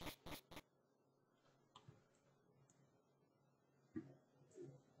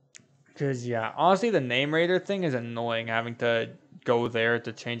 Because, yeah, honestly, the name rater thing is annoying, having to go there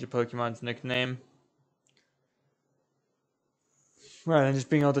to change a Pokemon's nickname. Rather than just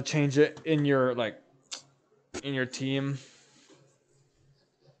being able to change it in your, in your team.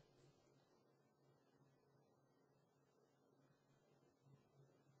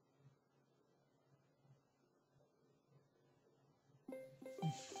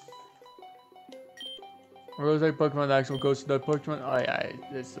 Rose like Pokemon, the actual ghost of the Pokemon. Oh, yeah, I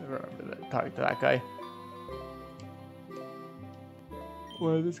just remember that, talking to that guy.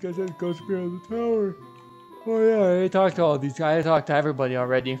 Well, this guy says ghost appear on the tower. Oh, yeah, I talked to all these guys. I talked to everybody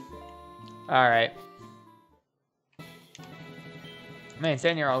already. Alright. Man,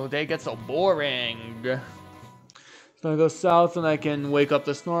 standing here all day gets so boring. So I'm gonna go south and I can wake up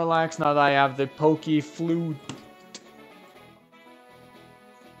the Snorlax now that I have the Poke Flute.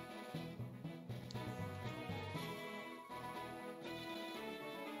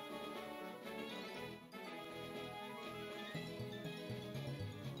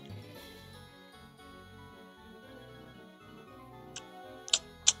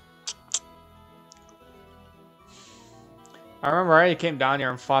 I remember I came down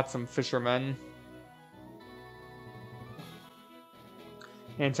here and fought some fishermen.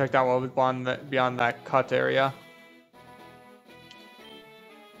 And checked out what was beyond that cut area.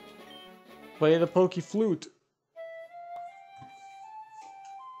 Play the Poke Flute.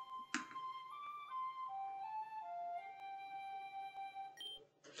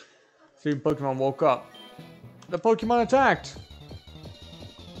 See, Pokemon woke up. The Pokemon attacked!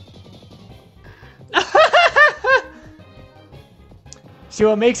 See,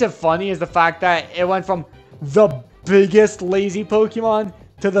 what makes it funny is the fact that it went from the biggest lazy Pokemon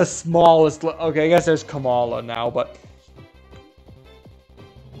to the smallest. Okay, I guess there's Kamala now, but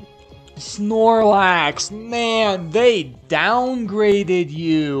Snorlax, man, they downgraded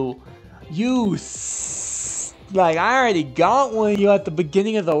you. Like, I already got one of you at the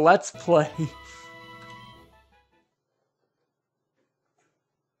beginning of the Let's Play.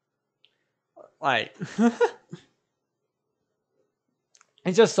 Like,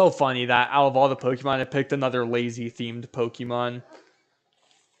 it's just so funny that out of all the Pokemon, I picked another lazy-themed Pokemon.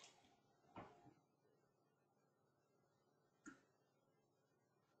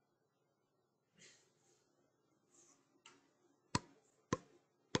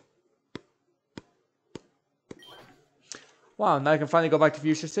 Wow, now I can finally go back to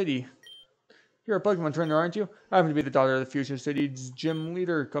Fuchsia City. You're a Pokemon trainer, aren't you? I happen to be the daughter of the Fuchsia City's gym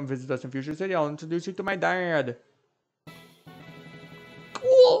leader. Come visit us in Fuchsia City. I'll introduce you to my dad.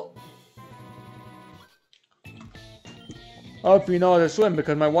 Cool! I hope you know how to swim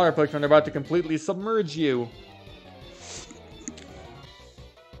because my water Pokemon are about to completely submerge you.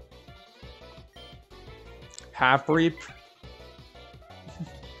 Half-Reap.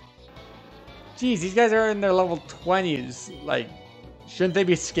 Jeez, these guys are in their level 20s. Like, shouldn't they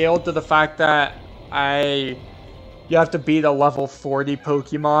be scaled to the fact that you have to beat a level 40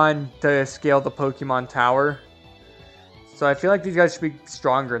 Pokemon to scale the Pokemon Tower? So I feel like these guys should be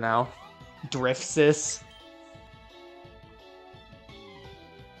stronger now. Driftsys.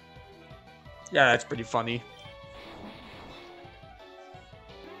 Yeah, that's pretty funny.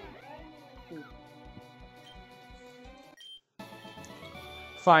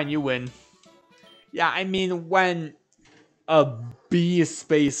 Fine, you win. Yeah, I mean, when a bee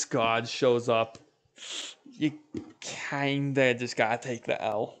space god shows up, you kinda just gotta take the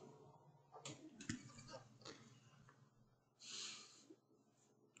L.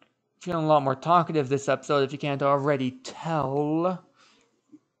 Feeling a lot more talkative this episode if you can't already tell.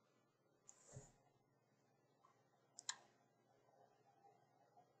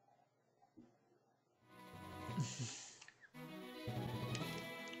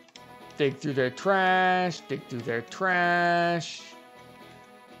 Dig through their trash, dig through their trash.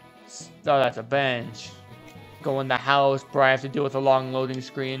 Oh, that's a bench. Go in the house, probably have to deal with a long loading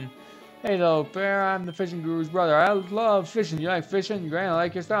screen. Hey, little bear, I'm the fishing guru's brother. I love fishing. You like fishing? Great, I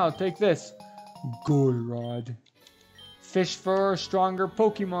like your style. Take this. Good rod. Fish for stronger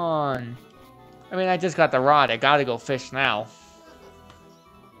Pokemon. I mean, I just got the rod. I gotta go fish now.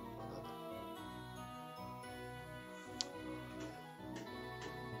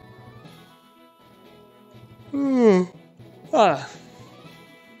 Ah.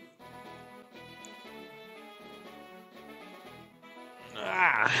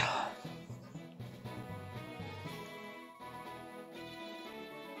 Ah.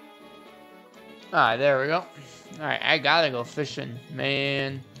 Alright, there we go. Alright, I gotta go fishing,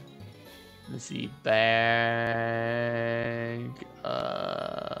 man. Let's see, bag,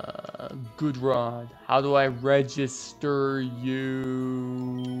 good rod. How do I register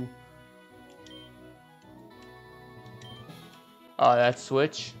you? Oh, that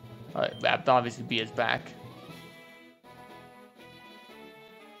switch. Alright, that obviously B is back.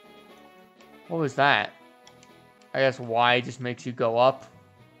 What was that? I guess Y just makes you go up.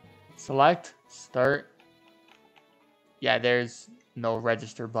 Select, start. Yeah, there's no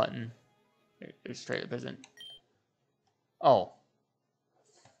register button. There straight up isn't. Oh.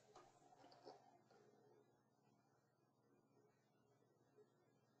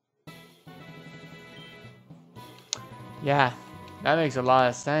 Yeah, that makes a lot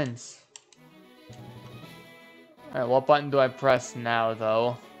of sense. Alright, what button do I press now,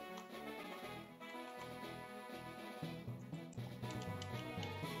 though?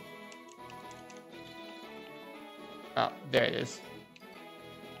 Oh, there it is.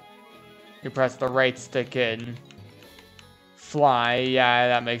 You press the right stick in. Fly, yeah,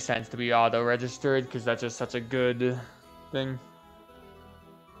 that makes sense to be auto-registered, because that's just such a good thing.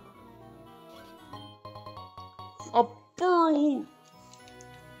 A pearl!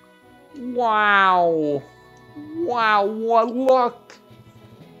 Wow! Wow, what luck!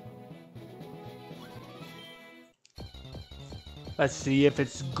 Let's see if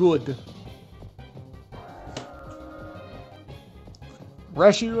it's good.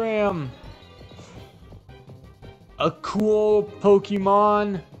 Reshiram! A cool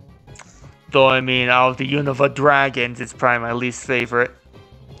Pokemon. Though, I mean, out of the Unova Dragons, it's probably my least favorite.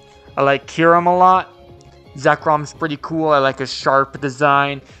 I like Kyurem a lot. Zekrom's pretty cool. I like his sharp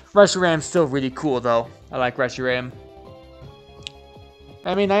design. Reshiram's still really cool, though. I like Reshiram.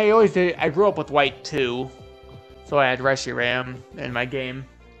 I mean, I grew up with White too, so I had Reshiram in my game.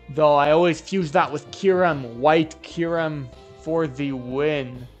 Though I always fused that with Kyurem. White Kyurem for the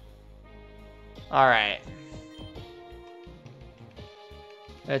win. Alright.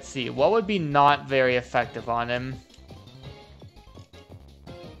 Let's see. What would be not very effective on him?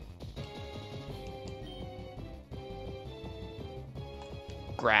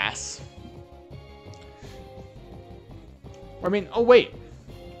 Grass. I mean, oh wait.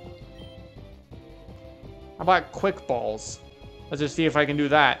 How about quick balls? Let's just see if I can do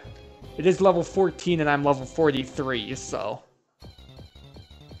that. It is level 14 and I'm level 43, so.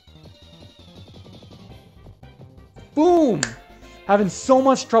 Boom! Having so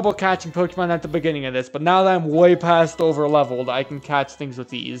much trouble catching Pokemon at the beginning of this, but now that I'm way past over leveled, I can catch things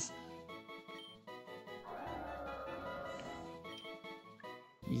with ease.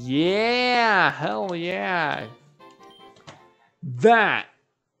 Yeah! Hell yeah! That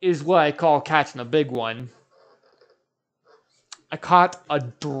is what I call catching a big one. I caught a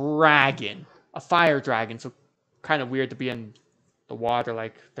dragon. A fire dragon, so kind of weird to be in the water,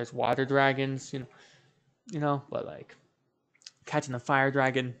 like, there's water dragons, you know, but like, catching a fire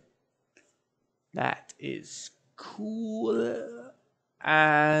dragon, that is cool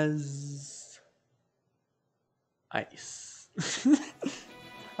as ice.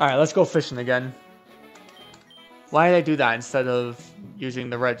 Alright, let's go fishing again. Why did I do that instead of using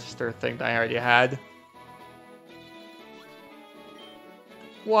the register thing that I already had?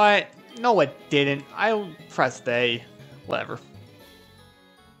 What? No, it didn't. I pressed A. Whatever.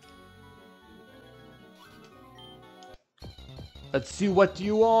 Let's see what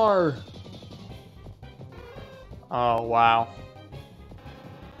you are. Oh, wow.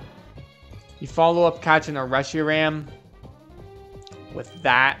 You follow up catching a Reshiram with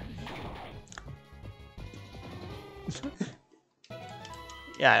that.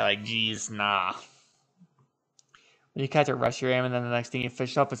 Yeah, like, geez, nah. When you catch a Reshiram and then the next thing you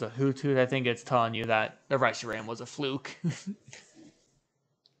fish up is a Hoothoot, I think it's telling you that the Reshiram was a fluke.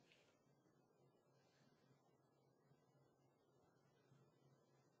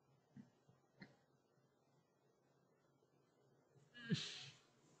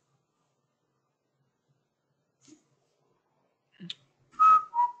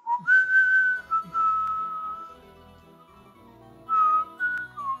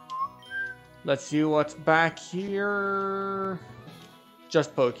 Let's see what's back here.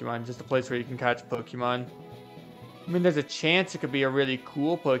 Just Pokemon, just a place where you can catch Pokemon. I mean, there's a chance it could be a really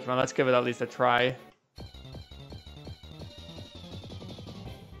cool Pokemon. Let's give it at least a try.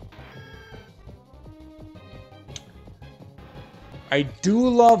 I do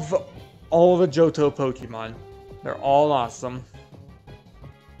love all the Johto Pokemon. They're all awesome.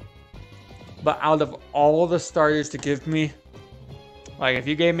 But out of all the starters to give me, like if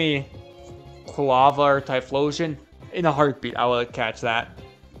you gave me Quilava or Typhlosion, in a heartbeat I would catch that.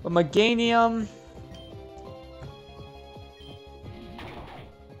 But Meganium,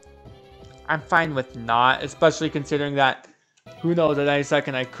 I'm fine with not, especially considering that who knows, at any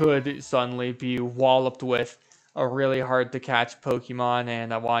second I could suddenly be walloped with a really hard to catch Pokemon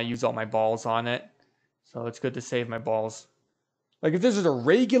and I want to use all my balls on it. So it's good to save my balls. Like if this was a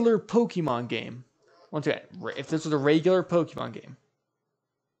regular Pokemon game, once again, if this was a regular Pokemon game,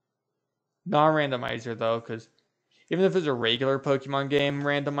 not a randomizer though, because even if it's a regular Pokemon game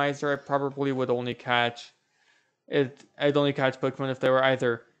randomizer, I probably would only catch it. I'd only catch Pokemon if they were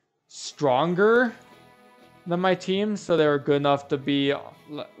either stronger than my team, so they were good enough to be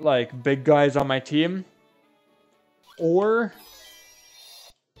like big guys on my team, or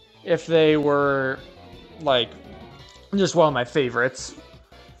if they were like just one of my favorites.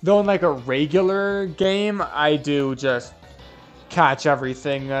 Though in like a regular game, I do just catch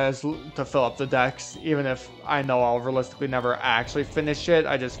everything to fill up the decks, even if I know I'll realistically never actually finish it.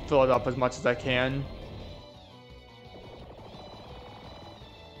 I just fill it up as much as I can.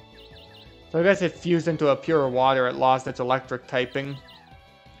 So I guess it fused into a pure water. It lost its electric typing.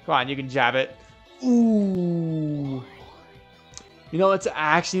 Come on, you can jab it. Ooh. You know, it's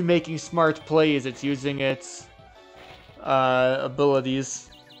actually making smart plays. It's using its abilities.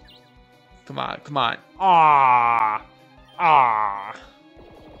 Come on, come on. Ah. Ah.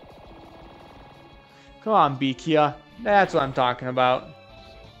 Come on, Bikia. That's what I'm talking about.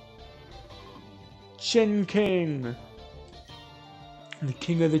 Chin King. The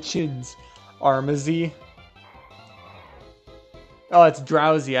king of the chins. Armazy. Oh, it's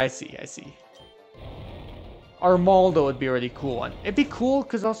Drowsy. I see, I see. Armaldo would be a really cool one. It'd be cool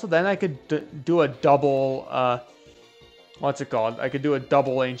because also then I could do a double, what's it called? I could do a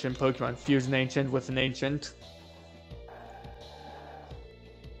double ancient Pokemon. Fuse an ancient with an ancient.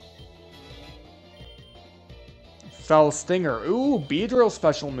 Fell Stinger. Ooh, Beedrill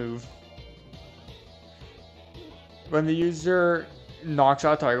special move. When the user knocks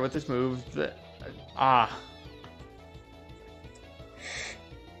out a target with this move,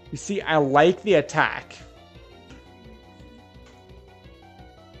 you see, I like the attack.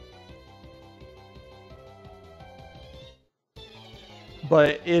 But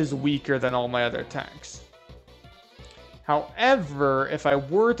it is weaker than all my other attacks. However, if I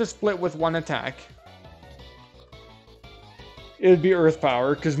were to split with one attack, it would be Earth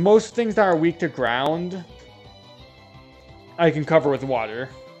Power, because most things that are weak to ground, I can cover with water.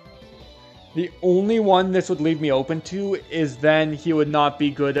 The only one this would leave me open to is then he would not be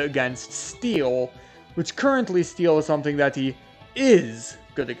good against Steel, which currently Steel is something that he is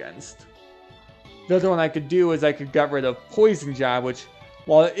good against. The other one I could do is I could get rid of Poison Jab, which,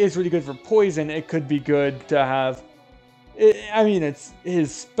 while it is really good for poison, it could be good to have. I mean, it's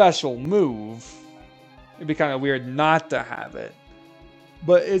his special move. It'd be kind of weird not to have it.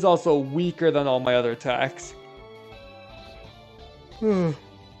 But it's also weaker than all my other attacks. I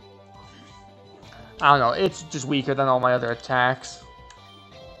don't know, it's just weaker than all my other attacks.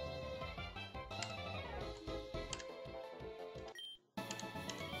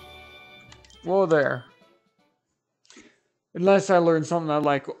 Whoa there. Unless I learn something that,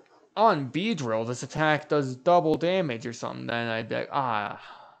 like, on Beedrill, this attack does double damage or something, then I'd be like,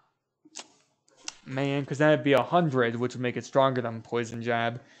 man, because that'd be 100, which would make it stronger than Poison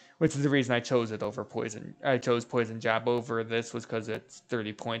Jab, which is the reason I chose it over Poison. I chose Poison Jab over this was because it's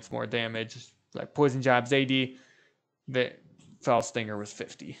 30 points more damage. Like Poison Jab's 80, the Foul Stinger was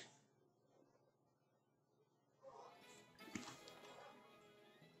 50.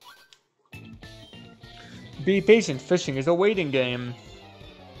 Be patient, fishing is a waiting game.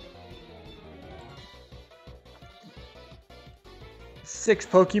 Six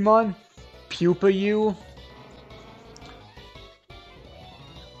Pokemon, Pupa-U.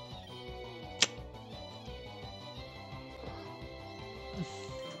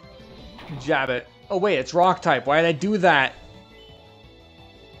 Jab it. Oh wait, it's rock type. Why did I do that?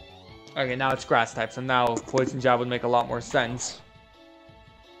 Okay, now it's grass type, so now Poison Jab would make a lot more sense.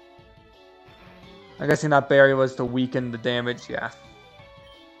 I'm guessing that berry was to weaken the damage, yeah.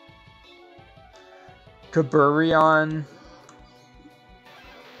 Kaburion.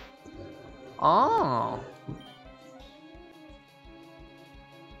 Oh.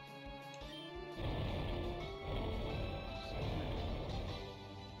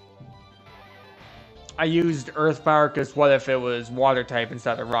 I used Earth Power because what if it was Water type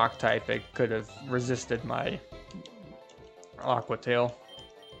instead of Rock type? It could have resisted my Aqua Tail.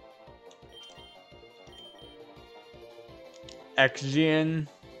 Exian.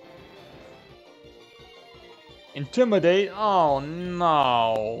 Intimidate? Oh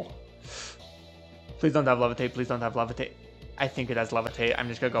no. Please don't have Levitate, please don't have Levitate. I think it has Levitate. I'm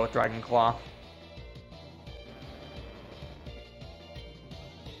just gonna go with Dragon Claw.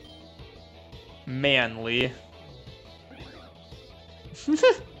 Manly.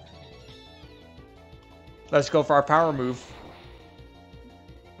 Let's go for our power move.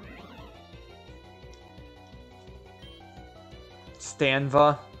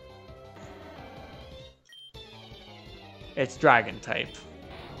 Stanva. It's Dragon type.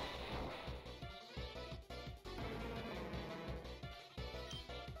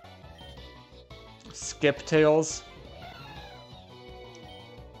 Skip Tails.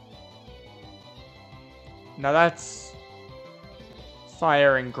 Now that's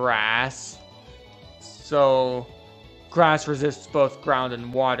fire and grass. So grass resists both ground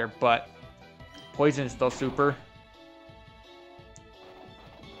and water, but poison is still super.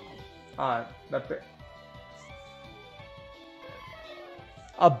 A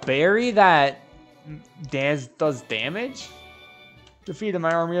berry that does damage? Defeated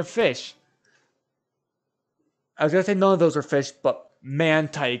my army of fish. I was gonna say none of those are fish, but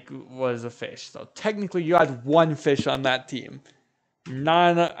Mantike was a fish. So technically you had one fish on that team.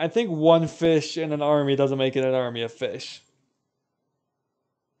 I think one fish in an army doesn't make it an army of fish.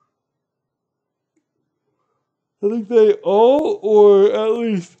 I think they all, or at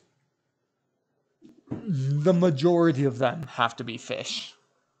least the majority of them, have to be fish.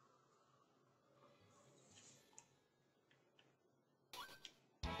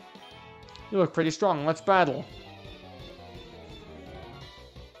 You look pretty strong. Let's battle.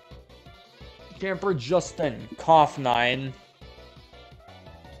 Camper Justin, Cough 9.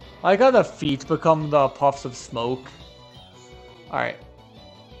 I like how the feet become the puffs of smoke. Alright.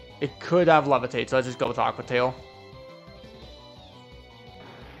 It could have Levitate, so let's just go with Aqua Tail.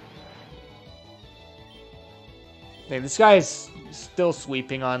 Okay, this guy's still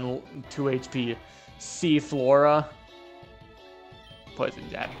sweeping on 2 HP. Sea Flora. Poison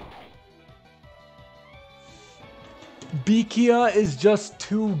Jab. Bikia is just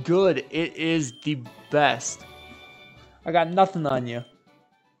too good. It is the best. I got nothing on you.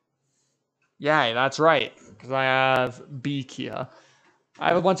 Yeah, that's right. Because I have Bikia. I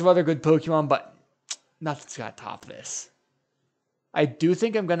have a bunch of other good Pokemon, but nothing's got to top this. I do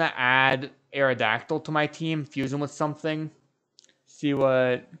think I'm going to add Aerodactyl to my team. Fuse him with something. See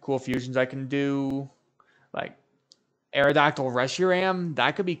what cool fusions I can do. Like Aerodactyl Reshiram.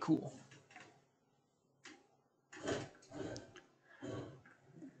 That could be cool.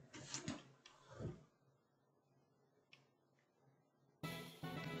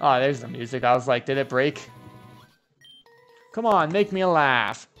 Oh, there's the music. I was like, did it break? Come on, make me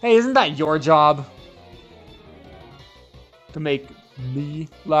laugh. Hey, isn't that your job? To make me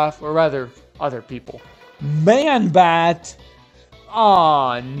laugh, or rather, other people. Man-Bat!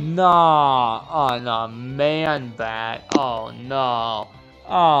 Oh, no. Oh, no. Man-Bat. Oh, no.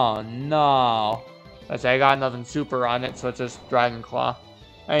 Oh, no. Let's say I got nothing super on it, so it's just Dragon Claw.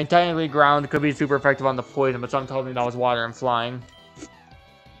 I mean, technically, ground could be super effective on the poison, but something told me that was water and flying.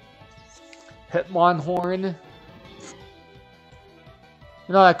 Hitmonhorn.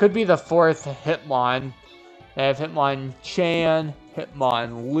 You know, that could be the 4th Hitmon. They have Hitmonchan,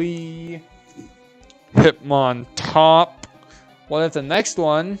 Hitmonlee, Hitmontop. What if the next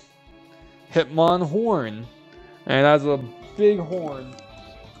one? Hitmonhorn. And that's a big horn.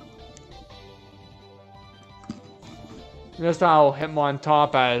 Just how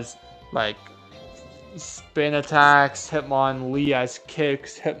Hitmontop has, like, spin attacks, Hitmonlee has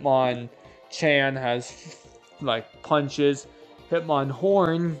kicks, Hitmonchan has, like, punches.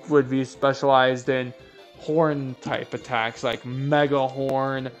 Hitmonhorn would be specialized in horn type attacks like Mega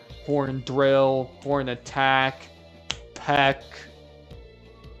Horn, Horn Drill, Horn Attack, Peck.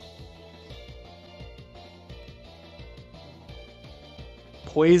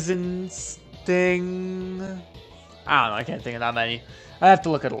 Poison Sting. I don't know, I can't think of that many. I have to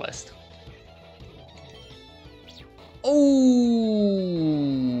look at a list.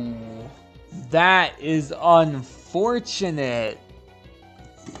 Oh, that is unfortunate.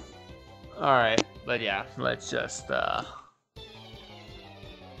 Alright, but yeah, let's just, let's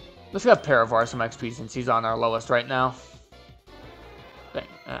get Paravar some XP since he's on our lowest right now. Dang,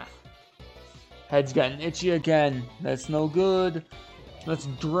 Head's getting itchy again. That's no good. Let's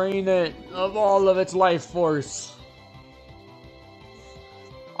drain it of all of its life force.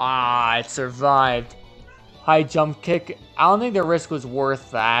 Ah, it survived. High jump kick. I don't think the risk was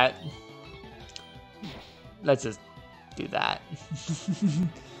worth that. Let's just do that.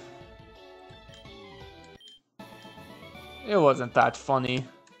 It wasn't that funny.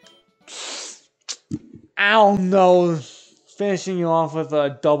 Ow, no. Finishing you off with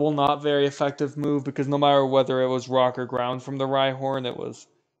a double not very effective move, because no matter whether it was rock or ground from the Rhyhorn, it was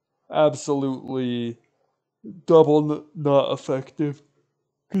absolutely double not effective.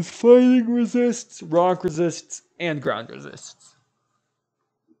 Because fighting resists, rock resists, and ground resists.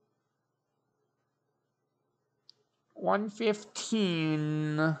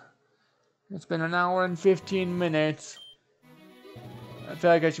 1:15. It's been an hour and 15 minutes. I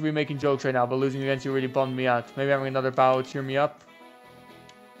feel like I should be making jokes right now, but losing against you really bummed me out. Maybe having another battle would cheer me up.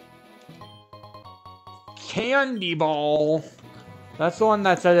 Candy Ball. That's the one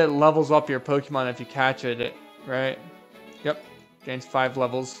that said it levels up your Pokemon if you catch it, right? Yep. Gains 5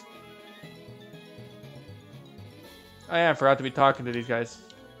 levels. Oh yeah, I forgot to be talking to these guys.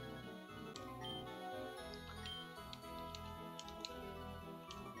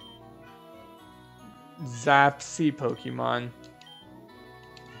 Zapsy Pokemon.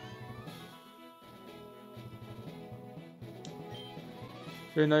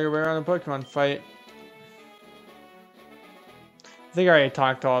 You know your way around a Pokemon fight. I think I already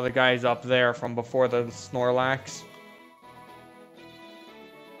talked to all the guys up there from before the Snorlax.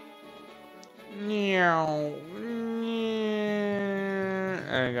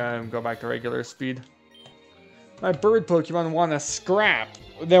 I gotta go back to regular speed. My bird Pokemon want a scrap.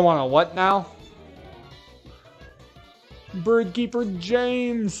 They want a what now? Bird Keeper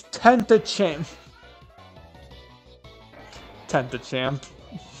James! Tentachamp! Tentachamp.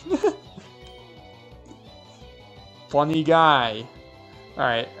 Funny guy.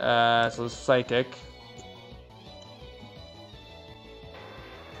 Alright, so Psychic.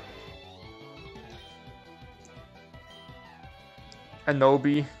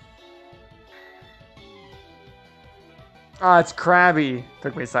 Anobi. Ah, it's Krabby.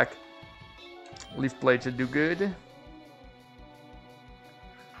 Took me a sec. Leaf Blade should do good.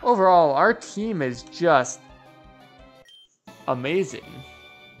 Overall, our team is just amazing.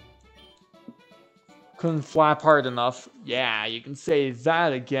 Couldn't flap hard enough. Yeah, you can say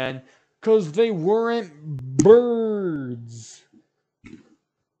that again. 'Cause they weren't birds.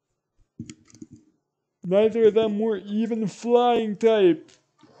 Neither of them were even flying type.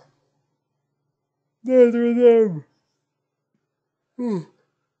 Neither of them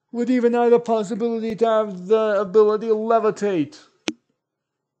would even have the possibility to have the ability to levitate.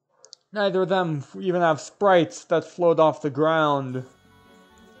 Neither of them even have sprites that float off the ground.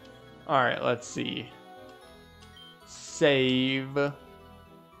 Alright, let's see. Save.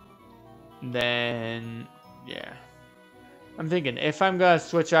 Then, yeah. I'm thinking, if I'm gonna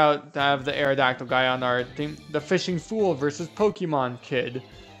switch out to have the Aerodactyl guy on our team, the Fishing Fool versus Pokemon Kid.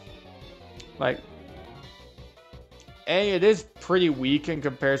 Like, it is pretty weak in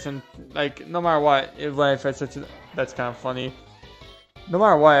comparison. Like, no matter what, if I switch it, that's kind of funny. No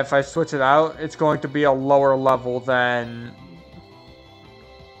matter what, if I switch it out, it's going to be a lower level than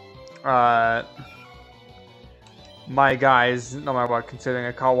my guys, no matter what, considering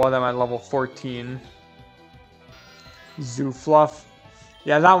I caught one of them at level 14. Zoofluff.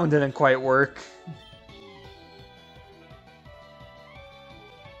 Yeah, that one didn't quite work.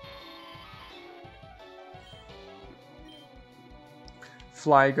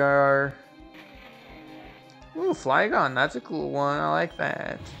 Flygar. Ooh, Flygon, that's a cool one. I like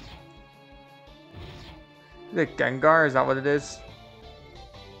that. Is it Gengar? Is that what it is?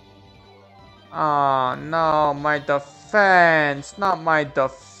 Oh no, my defense! Not my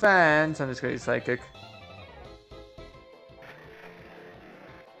defense! I'm just gonna use Psychic.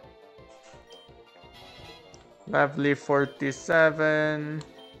 Lovely 47.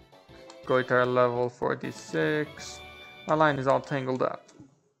 Go to our level 46. My line is all tangled up.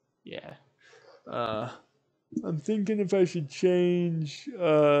 Yeah. I'm thinking if I should change,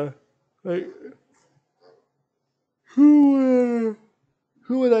 like, who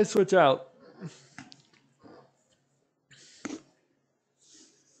would I switch out?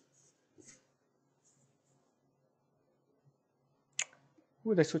 Who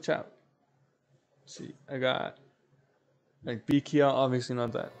would I switch out? Let's see, I got, like, Bikia, obviously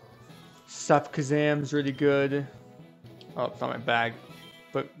not that. Sapkazam's really good. Oh, it's not my bag.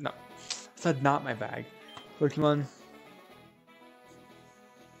 But, no. I said not my bag. Pokemon.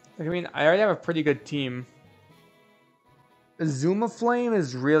 Like, I mean, I already have a pretty good team. Azuma Flame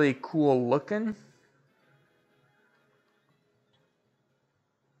is really cool looking.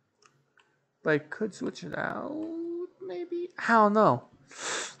 But I could switch it out, maybe? I don't know.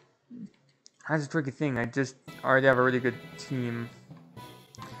 That's a tricky thing. I just already have a really good team.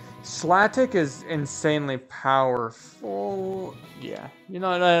 Slatic is insanely powerful. Yeah, you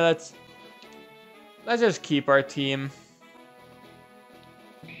know, let's just keep our team.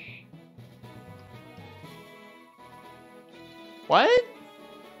 What?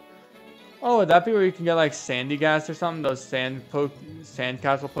 Oh, would that be where you can get like Sandy Gas or something? Those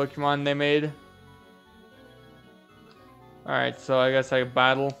sandcastle Pokemon they made? Alright, so I guess I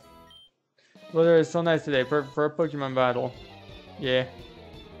battle. Weather is so nice today. Perfect for a Pokemon battle. Yeah.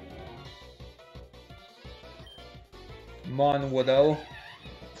 Widow.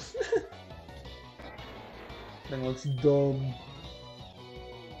 Thing looks dumb.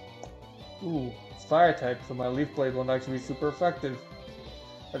 Ooh, it's fire type, so my Leaf Blade won't actually be super effective.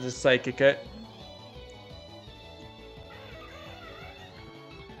 I'll just Psychic it.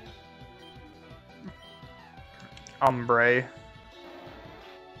 Ombre.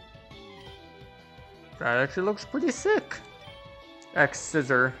 That actually looks pretty sick. X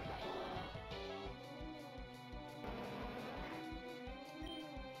Scissor.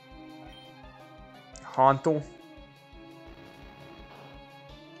 Hauntle.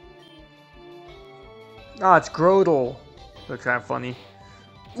 Ah, it's Grotle. Looks kind of funny.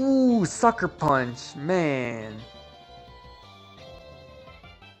 Ooh, Sucker Punch, man.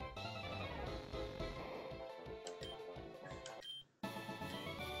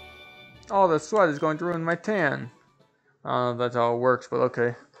 Oh, the sweat is going to ruin my tan. I don't know if that's how it works, but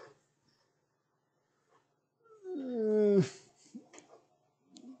okay.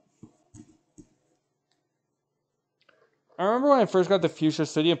 I remember when I first got to Fuchsia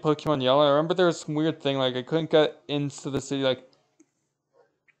City in Pokemon Yellow, I remember there was some weird thing, like I couldn't get into the city, like...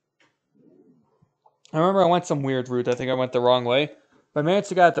 I remember I went some weird route, I think I went the wrong way. But I managed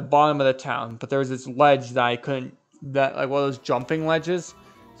to get at the bottom of the town, but there was this ledge that I couldn't... That, like one of those jumping ledges.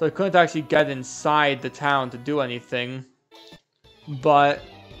 So I couldn't actually get inside the town to do anything. But...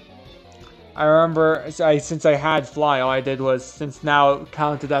 I remember, since I had Fly, all I did was, since now it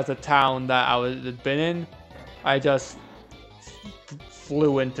counted as a town that I had been in, I just...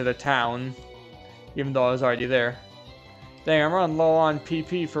 flew into the town, even though I was already there. Dang, I'm running low on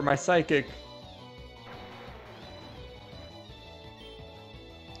PP for my Psychic.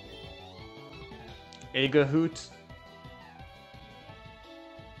 Agahoot.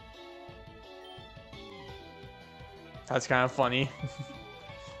 That's kind of funny.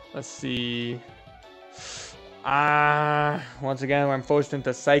 Let's see. Once again, when I'm forced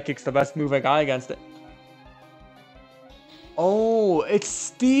into Psychic's the best move I got against it. Oh, it's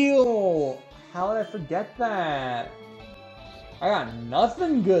Steel! How did I forget that? I got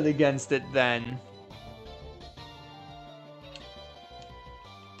nothing good against it then.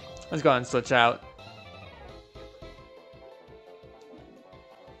 Let's go ahead and switch out.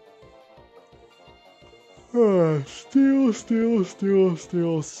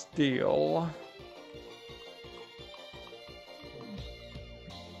 Steel.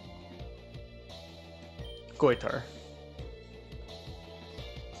 Goitar.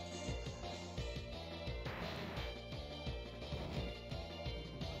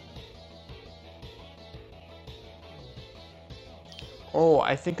 Oh,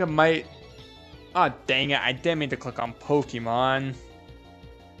 I think I might... Ah, dang it. I didn't mean to click on Pokemon.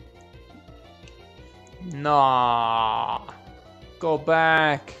 Nah. Go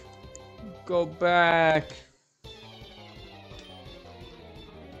back. Go back.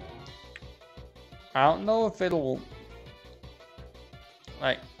 I don't know if it'll...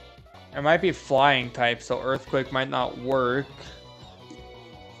 Like... It might be flying type, so Earthquake might not work.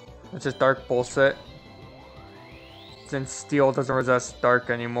 It's just Dark Bullset. Since Steel doesn't resist Dark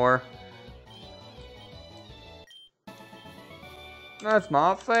anymore. That's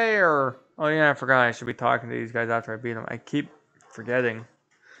not fair! Oh yeah, I forgot I should be talking to these guys after I beat them. I keep forgetting.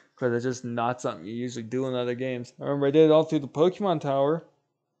 Because it's just not something you usually do in other games. I remember I did it all through the Pokemon Tower.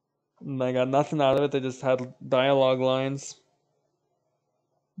 And I got nothing out of it. They just had dialogue lines.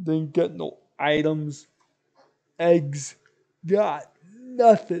 Didn't get no items. Eggs. Got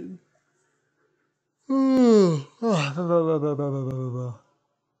nothing.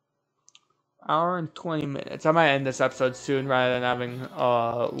 Hour and 20 minutes. I might end this episode soon rather than having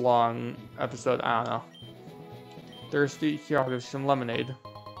a long episode. I don't know. Thirsty? Here, I'll give you some lemonade.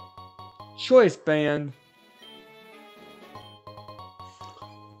 Choice band.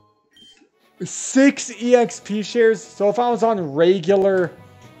 6 EXP shares. So if I was on regular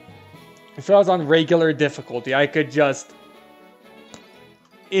difficulty, I could just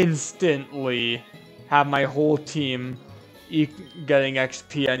instantly have my whole team getting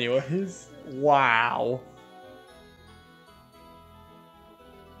XP anyways. Wow.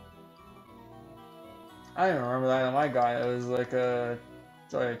 I don't remember that on my guy. It was like a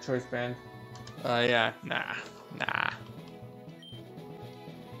choice band. Yeah, nah.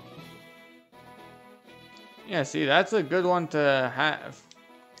 Yeah, see, that's a good one to have.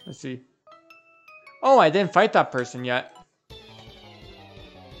 Let's see. Oh, I didn't fight that person yet.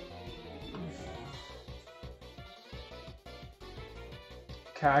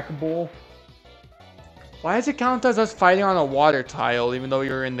 attackable. Why does it count as us fighting on a water tile even though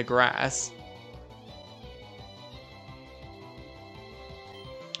you're in the grass?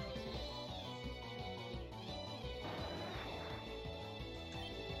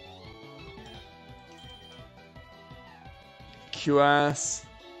 QS.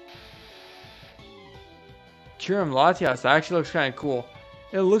 Kirim Latias actually looks kind of cool.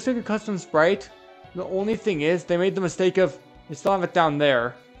 It looks like a custom sprite. The only thing is, they made the mistake of, they still have it down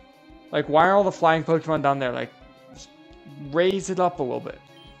there. Like, why are all the flying Pokemon down there? Like, just raise it up a little bit.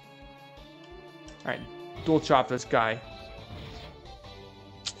 Alright, dual chop this guy.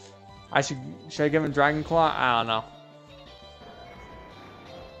 Should I give him Dragon Claw? I don't know.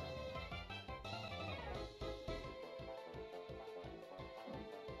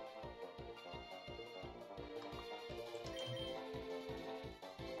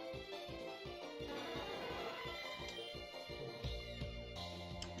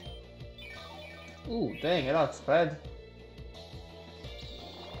 Ooh, dang, it outsped.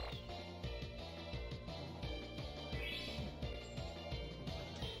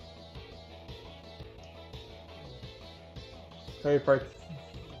 Sorry, part.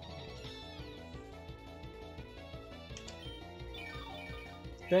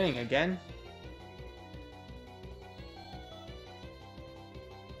 Dang, again?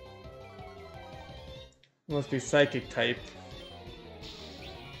 Must be psychic type.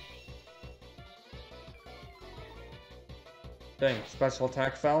 Dang, special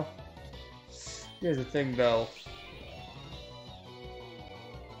attack fell. Here's the thing though.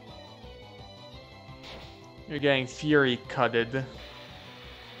 You're getting Fury cutted.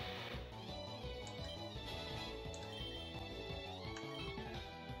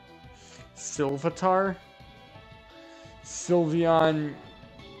 Sylvatar? Sylveon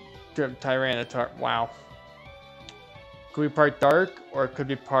Tyranitar. Wow. Could be part dark or it could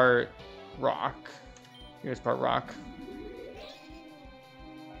be part rock. Here's part rock.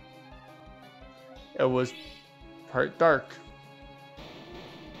 It was part dark.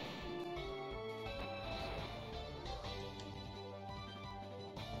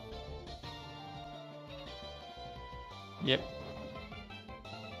 Yep.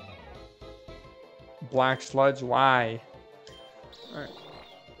 Black sludge, why? Alright.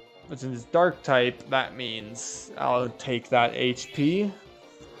 But since it's dark type, that means I'll take that HP.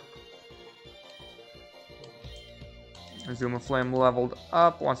 Azuma Flame leveled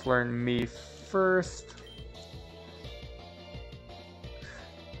up, wants to learn me first.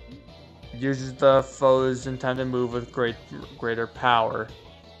 Uses the foe's intended move with greater power.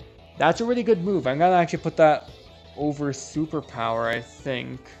 That's a really good move. I'm gonna actually put that over superpower, I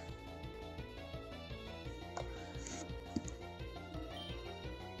think.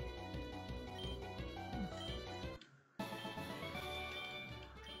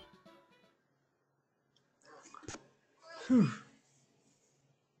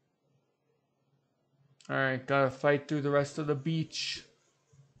 Alright, gotta fight through the rest of the beach.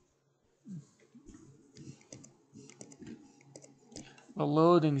 The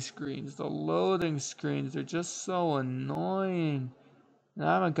loading screens, they're just so annoying. And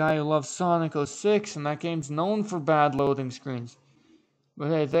I'm a guy who loves Sonic 06, and that game's known for bad loading screens. But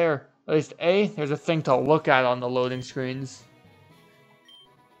hey, there, at least there's a thing to look at on the loading screens.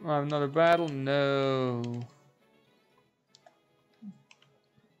 Another battle? No.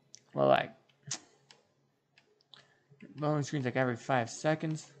 Well, like, loading screens like every 5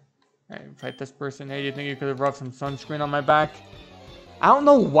 seconds. Alright, fight this person. Hey, do you think you could have rubbed some sunscreen on my back? I don't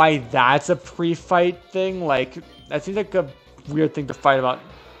know why that's a pre-fight thing. Like, that seems like a weird thing to fight about.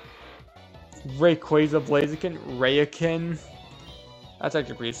 Rayquaza, Blaziken, Rayakin. That's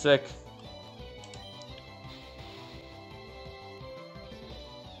actually pretty sick.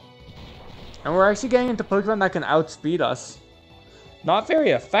 And we're actually getting into Pokemon that can outspeed us. Not very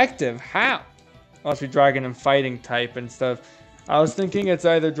effective. How? Must be Dragon and Fighting type and stuff. I was thinking it's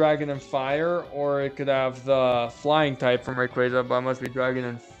either Dragon and Fire or it could have the Flying type from Rayquaza, but it must be Dragon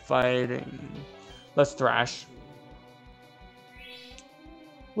and Fighting. Let's Thrash.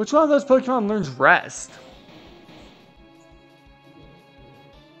 Which one of those Pokemon learns Rest?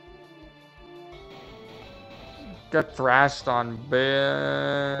 Get thrashed on,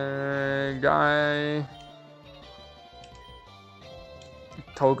 big guy.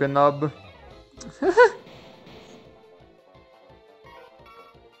 Togenub.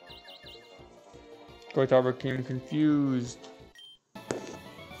 Goitaba became confused.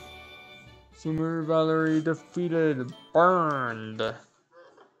 Sumer Valerie defeated. Burned.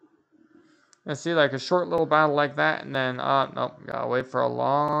 I see like a short little battle like that and then, nope, gotta wait for a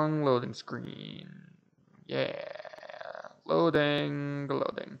long loading screen. Yeah. Loading,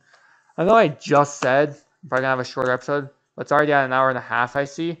 loading. I know I just said I'm probably gonna have a shorter episode, but it's already at an hour and a half, I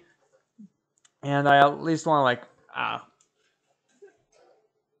see. And I at least want to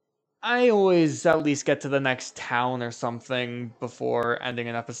I always at least get to the next town or something before ending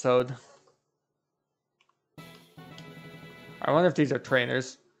an episode. I wonder if these are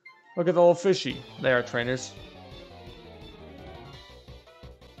trainers. Look at the little fishy. They are trainers.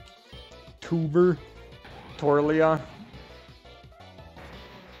 Tuber. Torlia.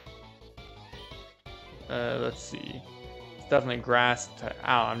 Let's see. It's definitely grass.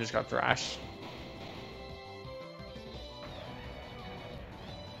 Ow, I'm just gonna thrash.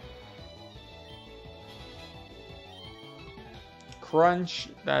 Crunch.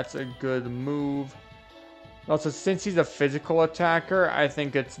 That's a good move. Also, since he's a physical attacker, I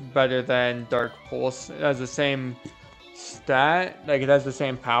think it's better than Dark Pulse. It has the same stat, like it has the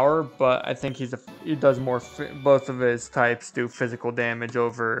same power, but I think he does more. Both of his types do physical damage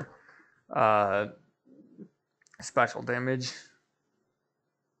over special damage.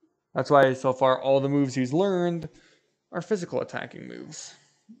 That's why so far all the moves he's learned are physical attacking moves.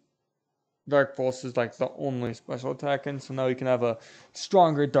 Dark Pulse is like the only special attacking, so now he can have a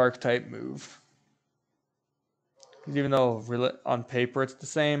stronger dark type move. Because even though on paper it's the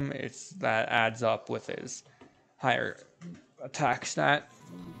same, that adds up with his higher attack stat.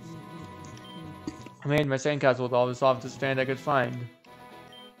 I made my sandcastle with all the softest stand I could find.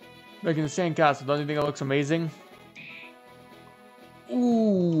 Making the sandcastle, don't you think it looks amazing?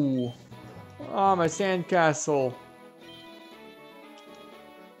 Ooh! Ah, my sandcastle.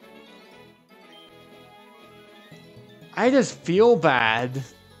 I just feel bad.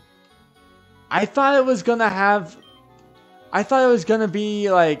 I thought it was gonna be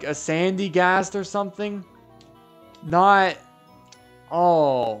like a sandy ghast or something. Not...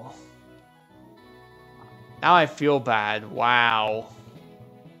 Oh. Now I feel bad. Wow.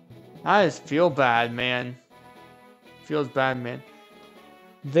 I just feel bad, man. Feels bad, man.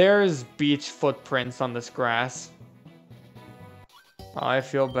 There's beach footprints on this grass. Oh, I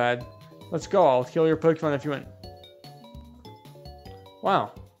feel bad. Let's go. I'll heal your Pokemon if you want.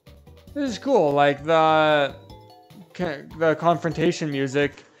 Wow. This is cool. Like, the confrontation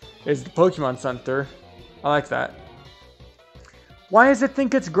music is the Pokemon Center. I like that. Why does it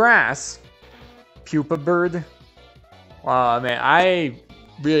think it's grass? Pupa bird. Wow, man, I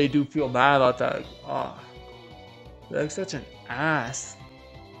really do feel bad about that. Oh, that's such an ass.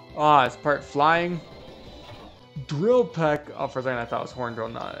 Oh, it's part flying. Drill peck. Oh, for a second I thought it was horn drill.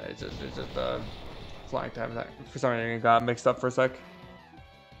 No, it's just flying type attack. For some reason it got mixed up for a sec.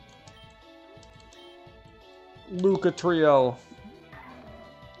 Luca Trio.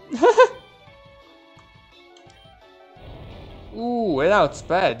 Ooh, it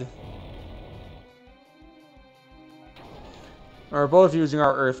outsped. We're both using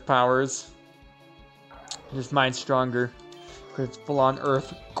our earth powers. Just mine stronger. Because it's full on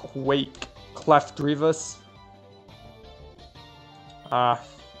earthquake. Cleft Rivas.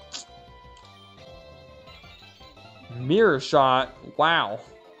 Mirror shot. Wow.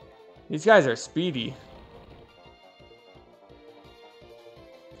 These guys are speedy.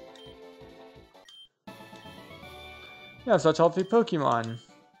 You have such healthy Pokemon.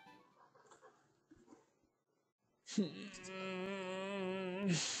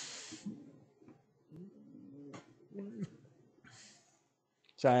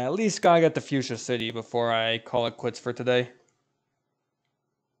 So I at least gotta get to Fuchsia City before I call it quits for today.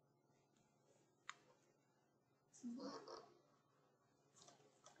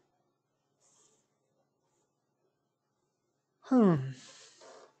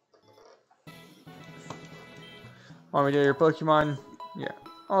 Want me to get your Pokemon? Yeah.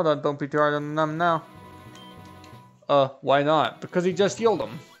 Hold on, don't be too hard on them now. Why not? Because he just healed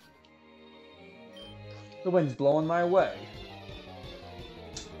him. The wind's blowing my way.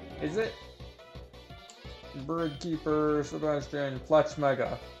 Is it? Bird Keeper, Sebastian, Fletch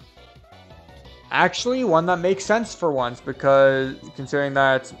Mega. Actually, one that makes sense for once, because considering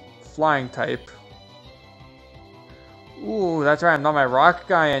that it's flying type. Ooh, that's right, I'm not my rock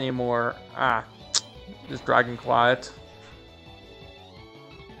guy anymore. Just Dragon Claw it.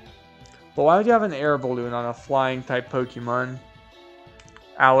 But why would you have an air balloon on a flying type Pokemon?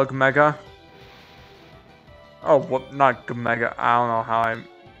 Alec Mega. Oh, what? Not Mega. I don't know how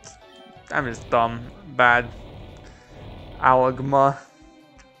I'm just dumb. Bad. Alagma.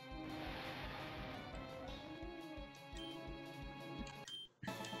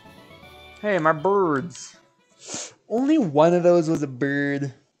 Hey, my birds. Only one of those was a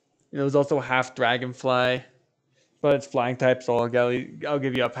bird. It was also half dragonfly. But it's flying type, so I'll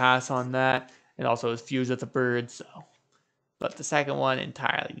give you a pass on that. And also it's fused with a bird, so But the second one,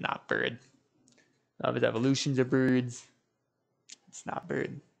 entirely not bird. None of his evolutions are birds. It's not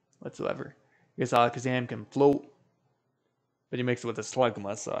bird whatsoever. I guess Alakazam can float. But he makes it with a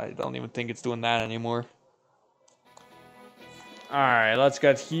Slugma, so I don't even think it's doing that anymore. Alright, let's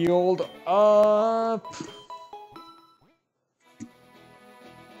get healed up.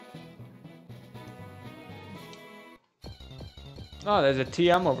 Oh, there's a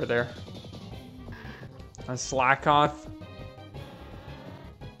TM over there. A Slackoth.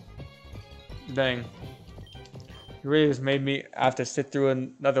 Dang. You really just made me have to sit through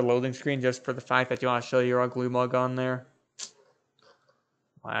another loading screen just for the fact that you want to show your ugly mug on there.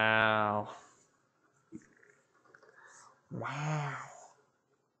 Wow. Wow.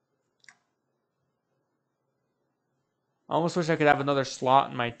 I almost wish I could have another slot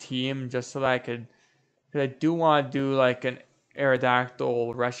in my team just so that I could... Because I do want to do like an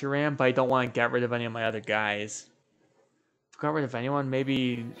Aerodactyl Reshiram, but I don't want to get rid of any of my other guys. If I got rid of anyone,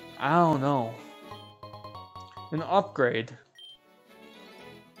 maybe... I don't know. An upgrade.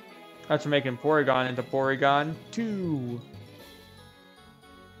 That's making Porygon into Porygon 2.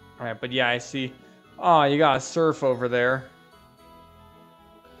 Alright, but yeah, I see. Oh, you got a Surf over there.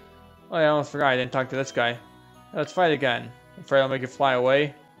 Oh, yeah, I almost forgot I didn't talk to this guy. Let's fight again. I'm afraid I'll make it fly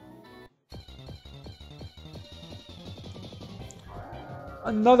away.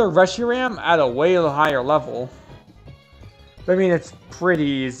 Another Reshiram at a way higher level. I mean, it's pretty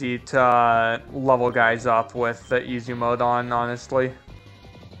easy to level guys up with the easy mode on, honestly.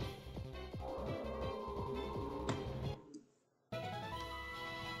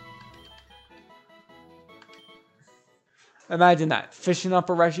 Imagine that, fishing up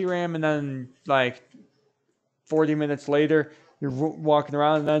a Reshiram and then like 40 minutes later, you're walking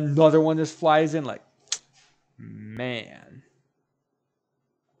around and then another one just flies in. Like, man.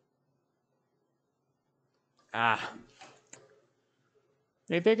 Ah.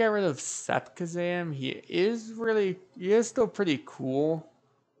 Maybe I get rid of Sepkazam. He is still pretty cool.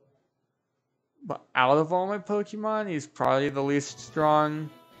 But out of all my Pokemon, he's probably the least strong.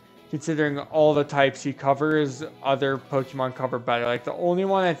 Considering all the types he covers, other Pokemon cover better. Like, the only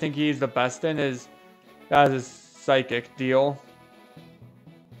one I think he's the best in is his Psychic deal.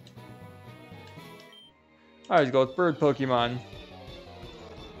 I always go with Bird Pokemon.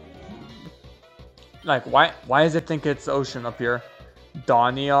 Like, why does it think it's Ocean up here?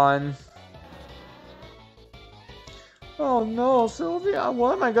 Dawnion. Oh no, Sylvia,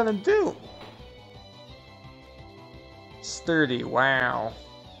 what am I gonna do? Sturdy, wow.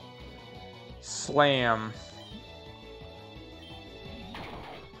 Slam.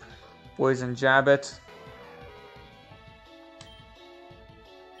 Poison Jabbit.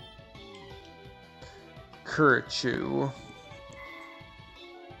 Kurchu.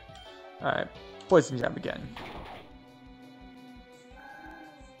 Alright, Poison Jab again.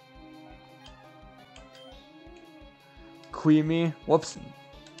 Queemy. Whoops.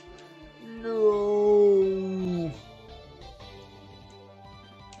 No.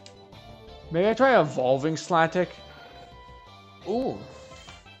 Maybe I try evolving Slatic. Ooh.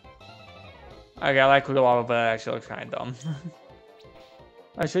 Okay, I like Kudalava, but that actually looks kind of dumb.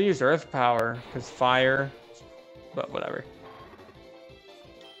 I should use Earth Power, because fire, but whatever.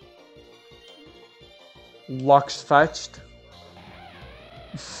 Lux fetched.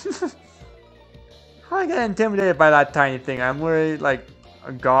 How I get intimidated by that tiny thing? I'm literally like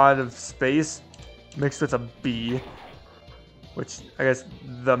a god of space mixed with a bee. Which, I guess,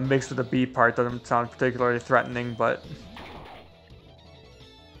 the mixed with a bee part doesn't sound particularly threatening, but...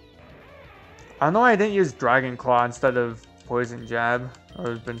 I don't know why I didn't use Dragon Claw instead of Poison Jab. That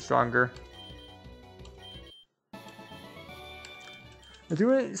would have been stronger.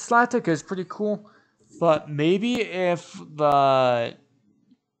 Slatic is pretty cool, but maybe if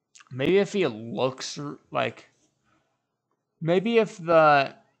he looks like... Maybe if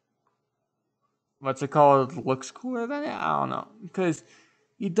the... What's it called? Looks cooler than it? I don't know. Because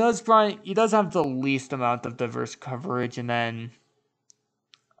he does have the least amount of diverse coverage, and then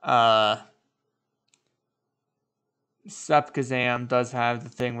Sepkazam does have the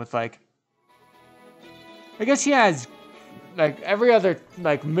thing with like, I guess he has like every other,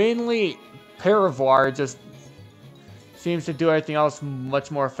 like mainly Paravar just seems to do everything else much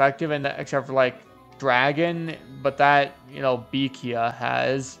more effective, and except for like Dragon, but that, you know, Bikia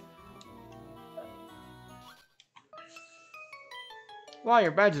has. Wow,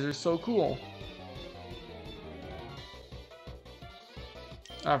 your badges are so cool.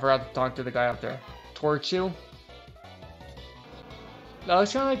 I forgot to talk to the guy up there. Torchu. No,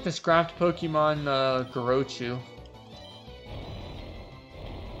 it's kind of like the scrapped Pokemon Gorochu.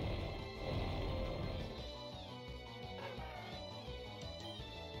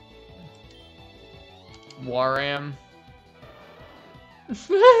 Waram.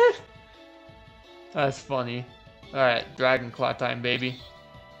 That's funny. Alright, Dragon Claw time, baby.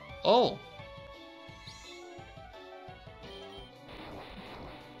 Oh.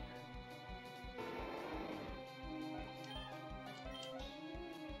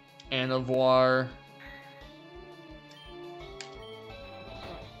 Anavar.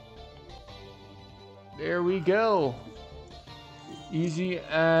 There we go. Easy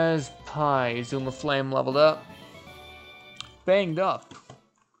as pie. Zuma Flame leveled up. Banged up.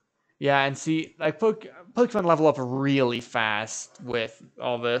 Yeah, and see, like, Pokemon level up really fast with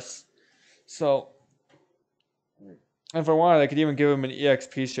all this. So, if I wanted, I could even give them an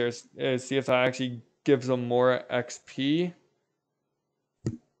EXP share. See if that actually gives them more XP.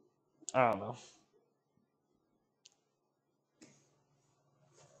 I don't know.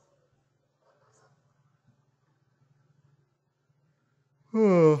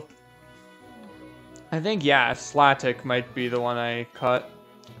 I think, yeah, Slatic might be the one I cut.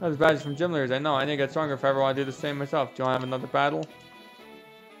 Those badges from gym leaders. I know, I need to get stronger if I ever want to do the same myself. Do you want to have another battle?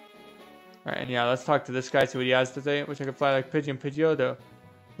 Alright, and yeah, let's talk to this guy, see what he has to say. Wish I could fly like Pidgey and Pidgeotto.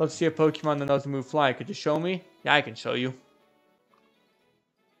 Love to see a Pokemon that knows to move fly. Could you show me? Yeah, I can show you.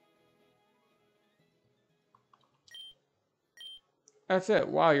 That's it.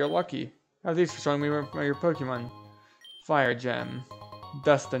 Wow, you're lucky. Have these for showing me your Pokemon. Fire Gem.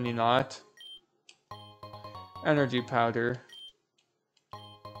 Destiny Knot. Energy Powder.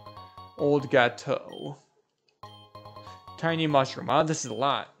 Old Gateau. Tiny Mushroom. Wow, this is a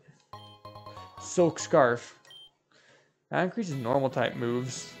lot. Silk Scarf. That increases normal type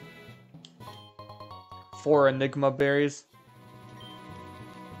moves. 4 Enigma Berries.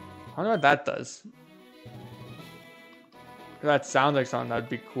 I wonder what that does. If that sounds like something, that'd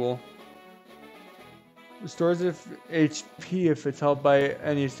be cool. Restores if HP if it's held by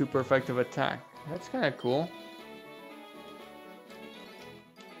any super effective attack. That's kind of cool.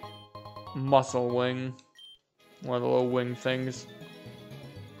 Muscle Wing. One of the little wing things.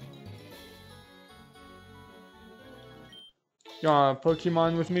 You want a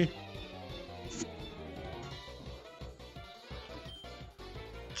Pokemon with me?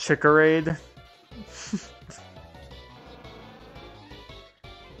 Chikorade.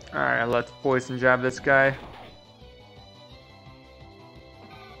 Alright, let's poison jab this guy.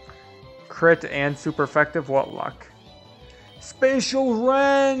 Crit and super effective, what luck. Spatial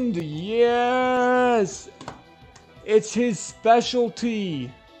Rend! Yes! It's his specialty!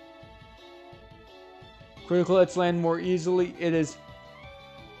 Critical hits land more easily. It is...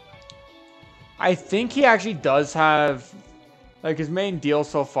 I think he actually does have... Like, his main deal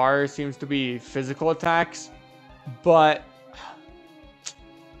so far seems to be physical attacks. But...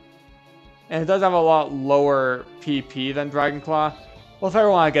 And it does have a lot lower PP than Dragon Claw. Well, if I ever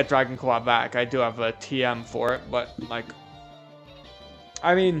want to get Dragon Claw back, I do have a TM for it. But, like...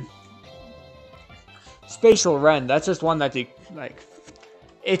 I mean... Spatial Rend, that's just one that, like...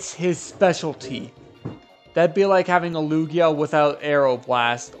 It's his specialty. That'd be like having a Lugia without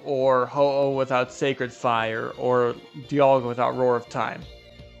Aeroblast, or Ho-Oh without Sacred Fire, or Dialga without Roar of Time.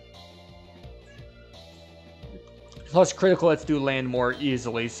 Plus, critical hits do land more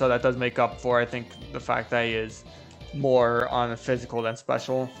easily, so that does make up for, I think, the fact that he is more on a physical than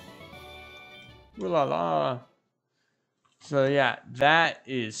special. Ooh la la. So yeah, that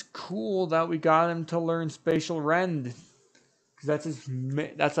is cool that we got him to learn Spatial Rend. Because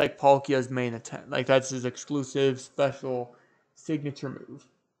that's like Palkia's main attack. Like, that's his exclusive, special, signature move.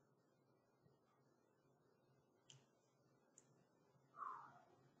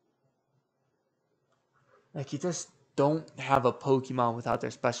 Like, you just don't have a Pokemon without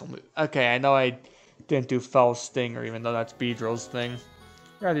their special move. Okay, I know I didn't do Fell Stinger, even though that's Beedrill's thing.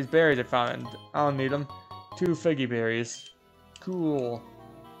 Yeah, these berries I found, and I don't need them. 2 Figgy Berries. Cool.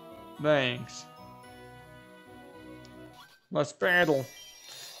 Thanks. Let's battle.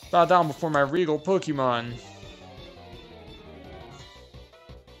 Bow down before my regal Pokemon.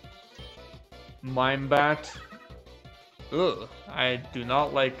 Mimebat. Ugh, I do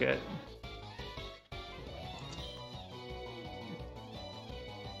not like it.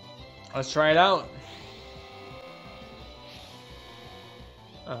 Let's try it out.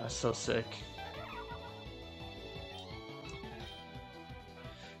 So sick.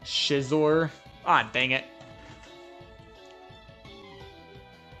 Shizor. Ah, dang it.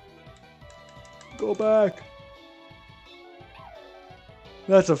 Go back.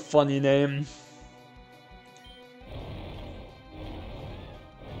 That's a funny name.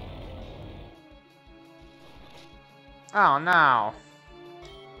 Oh no.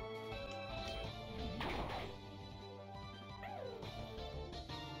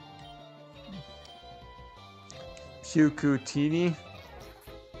 Shukutini.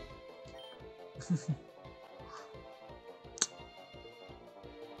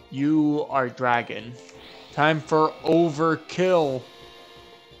 You are dragon. Time for overkill.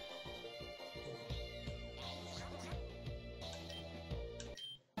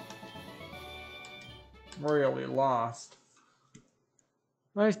 Royally lost.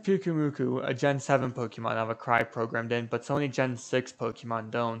 Why is Pikumuku a Gen 7 Pokemon have a cry programmed in, but so many Gen 6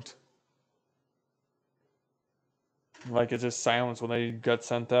 Pokemon don't? Like it's just silence when they get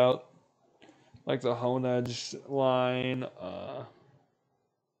sent out. Like the Honedge line,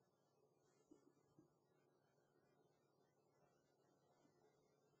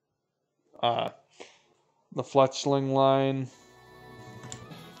 the Fletchling line.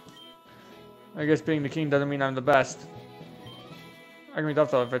 I guess being the king doesn't mean I'm the best. I can be tough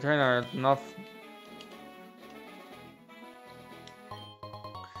though if I train hard enough.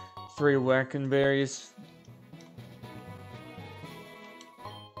 3 Wackenberries.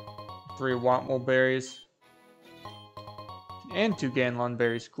 3 Wantmole berries. And 2 Ganlon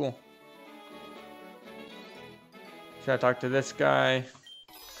berries. Cool. Should I talk to this guy?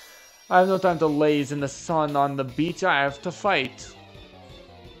 I have no time to laze in the sun on the beach. I have to fight.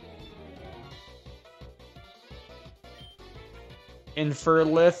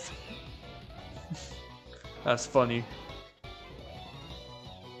 Inferlith. That's funny.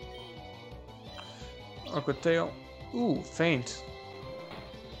 Aquatail. Ooh, faint.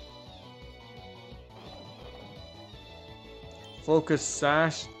 Focus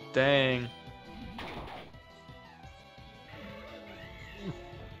Sash. Dang.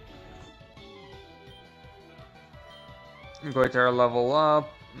 I'm going to level up.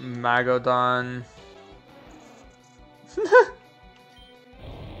 Magodon.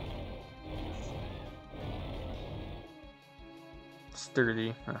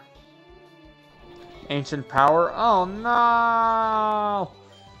 Sturdy. Huh. Ancient Power. Oh no!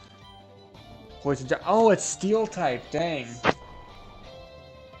 Poison. Oh, it's Steel type. Dang.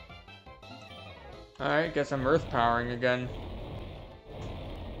 Alright, guess I'm Earth Powering again.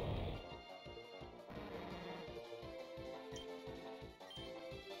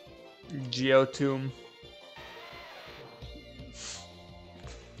 Geotomb.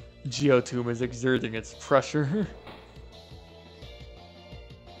 Geotomb is exerting its pressure.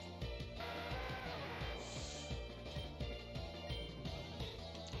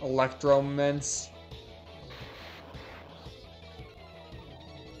 Electromince.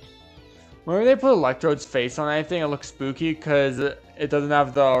 Whenever they put Electrode's face on anything, it looks spooky because it doesn't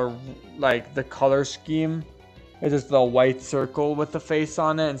have the the color scheme. It's just the white circle with the face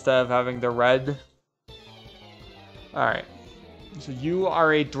on it instead of having the red. Alright. So you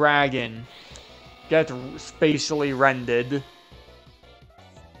are a dragon. Get spatially rendered.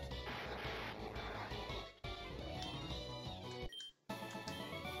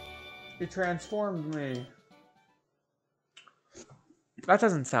 It transformed me. That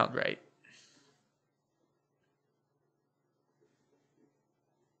doesn't sound right.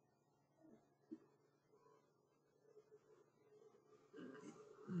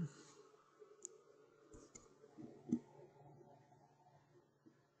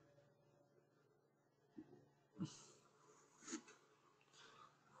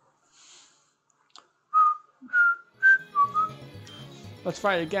 Let's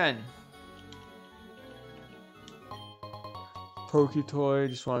fight again. Poketoy,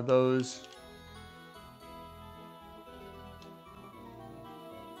 just one of those.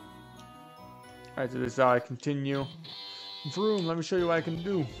 Alright, so this is how I continue. Vroom, let me show you what I can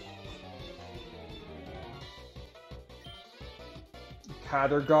do.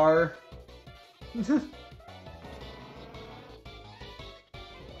 Pattergar.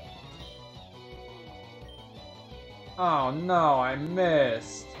 Oh no, I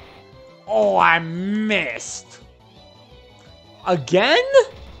missed. Oh, I missed. Again?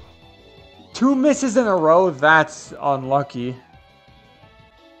 2 misses in a row? That's unlucky.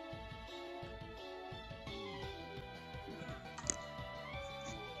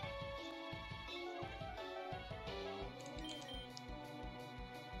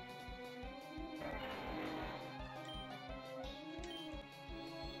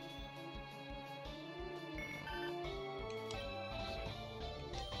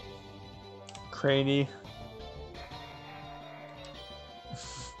 Craney.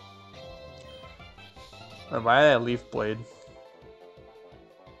 Why did I leaf blade?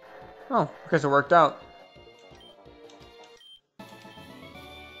 Oh, because it worked out.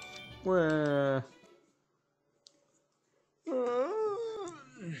 Where?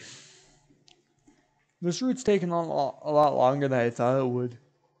 This route's taking a lot longer than I thought it would.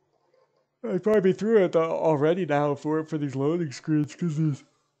 I'd probably be through it already now for these loading screens because these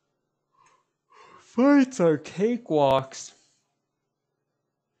fights are cakewalks.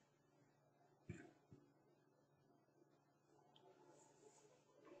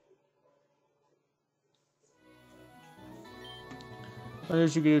 I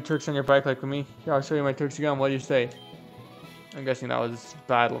wish you could do tricks on your bike like with me. Yeah, I'll show you my tricks again. What do you say? I'm guessing that was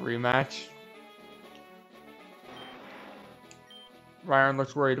battle rematch. Ryan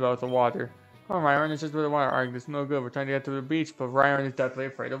looks worried about the water. Oh, Ryan, it's just with the water. Arg, it's no good. We're trying to get to the beach, but Ryan is definitely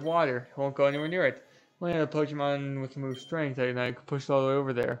afraid of water. He won't go anywhere near it. We have a Pokemon with the move strength, and I could push it all the way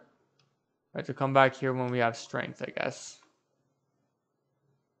over there. I have to come back here when we have strength, I guess.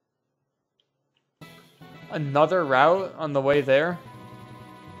 Another route on the way there?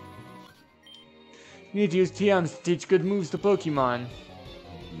 You need to use TMs to teach good moves to Pokemon.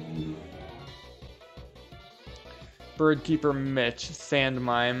 Birdkeeper Mitch, Sand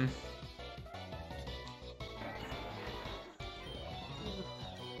Mime.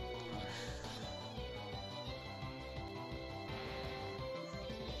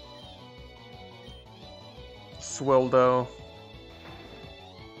 Swildo.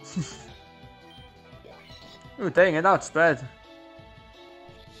 Ooh, dang it, outsped.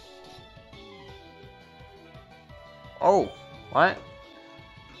 Oh, what?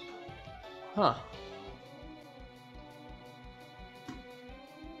 Huh.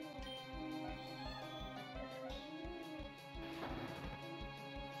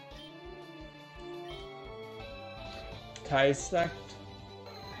 Dissect.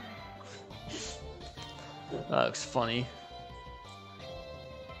 That looks funny.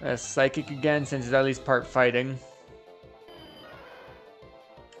 Psychic again, since it's at least part fighting.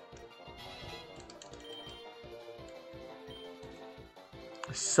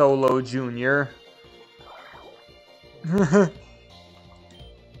 Solo Junior.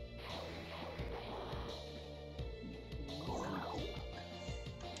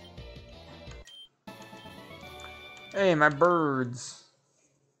 Hey, my birds.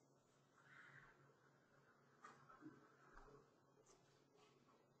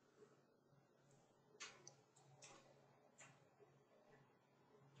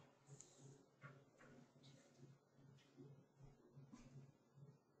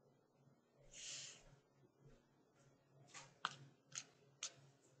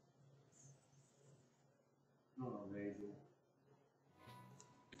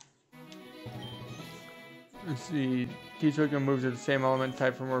 Let's see. Each Pokemon moves at the same element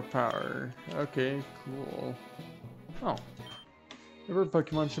type for more power. Okay, cool. Oh. Every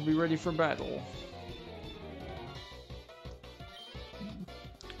Pokemon should be ready for battle.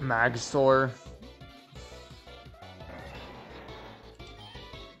 Magsaur.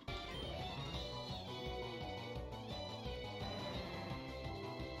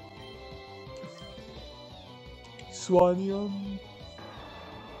 Swanium.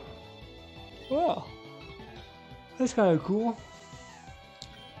 Wow. That's kind of cool.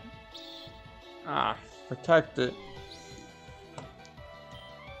 Ah, protect it.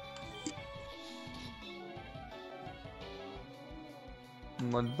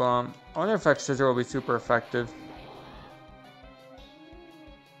 Mud Bomb. I wonder if X-Scissor will be super effective.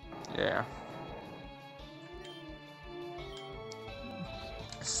 Yeah.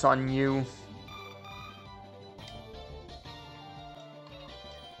 Sun Yu.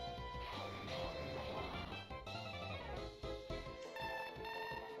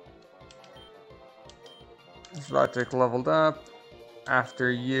 Electric leveled up.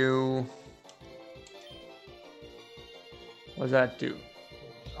 After you. What does that do?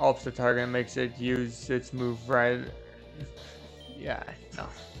 Helps the target and makes it use its move right. Yeah, no.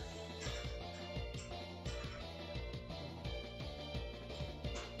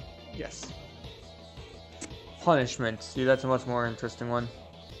 Yes. Punishment. See, that's a much more interesting one.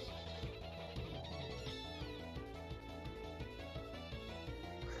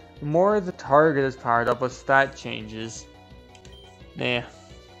 The more the target is powered up with stat changes. Nah.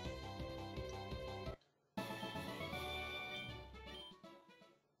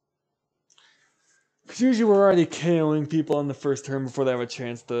 Because usually we're already KOing people on the first turn before they have a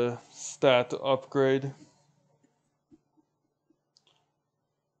chance to stat upgrade.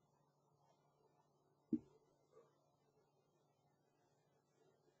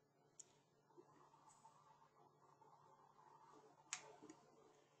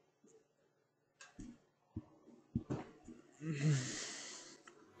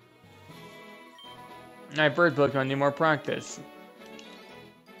 Alright, bird Pokemon need more practice.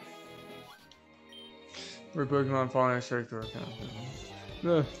 Bird Pokemon following a strict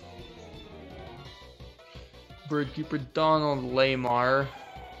account. Birdkeeper Donald Lamar.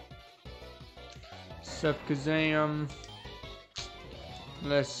 Except Kazam.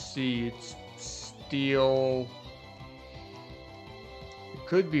 Let's see, it's steel. It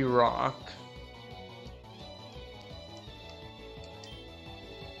could be rock.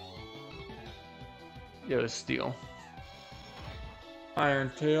 Yeah, it's steel.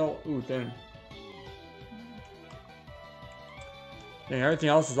 Iron tail. Ooh, dang. Dang, everything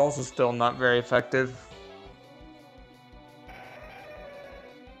else is also still not very effective.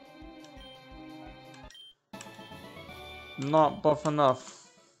 Not buff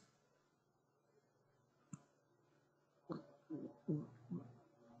enough.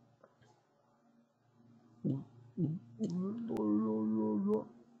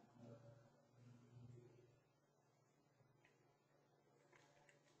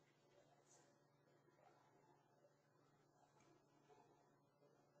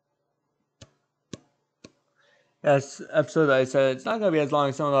 Yes, episode I said it's not going to be as long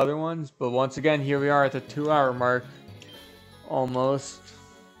as some of the other ones, but once again, here we are at the 2-hour mark. Almost.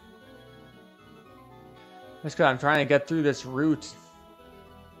 Just because I'm trying to get through this route.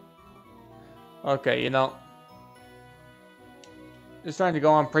 Okay, you know. It's starting to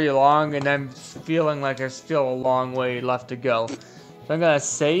go on pretty long, and I'm feeling like there's still a long way left to go. So I'm going to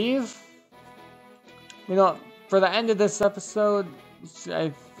save. You know, for the end of this episode,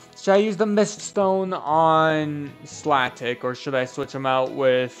 should I use the Mist Stone on Slatic, or should I switch him out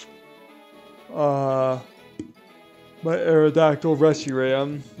with my Aerodactyl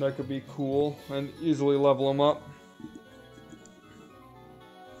Reshiram? That could be cool and easily level him up.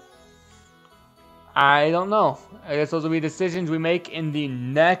 I don't know. I guess those will be decisions we make in the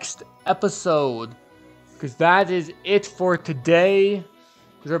next episode. Because that is it for today.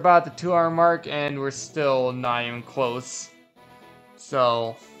 Because we're about the 2-hour mark and we're still not even close.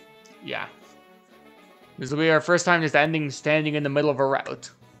 So, yeah. This will be our first time just standing in the middle of a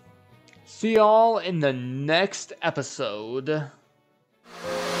route. See y'all in the next episode.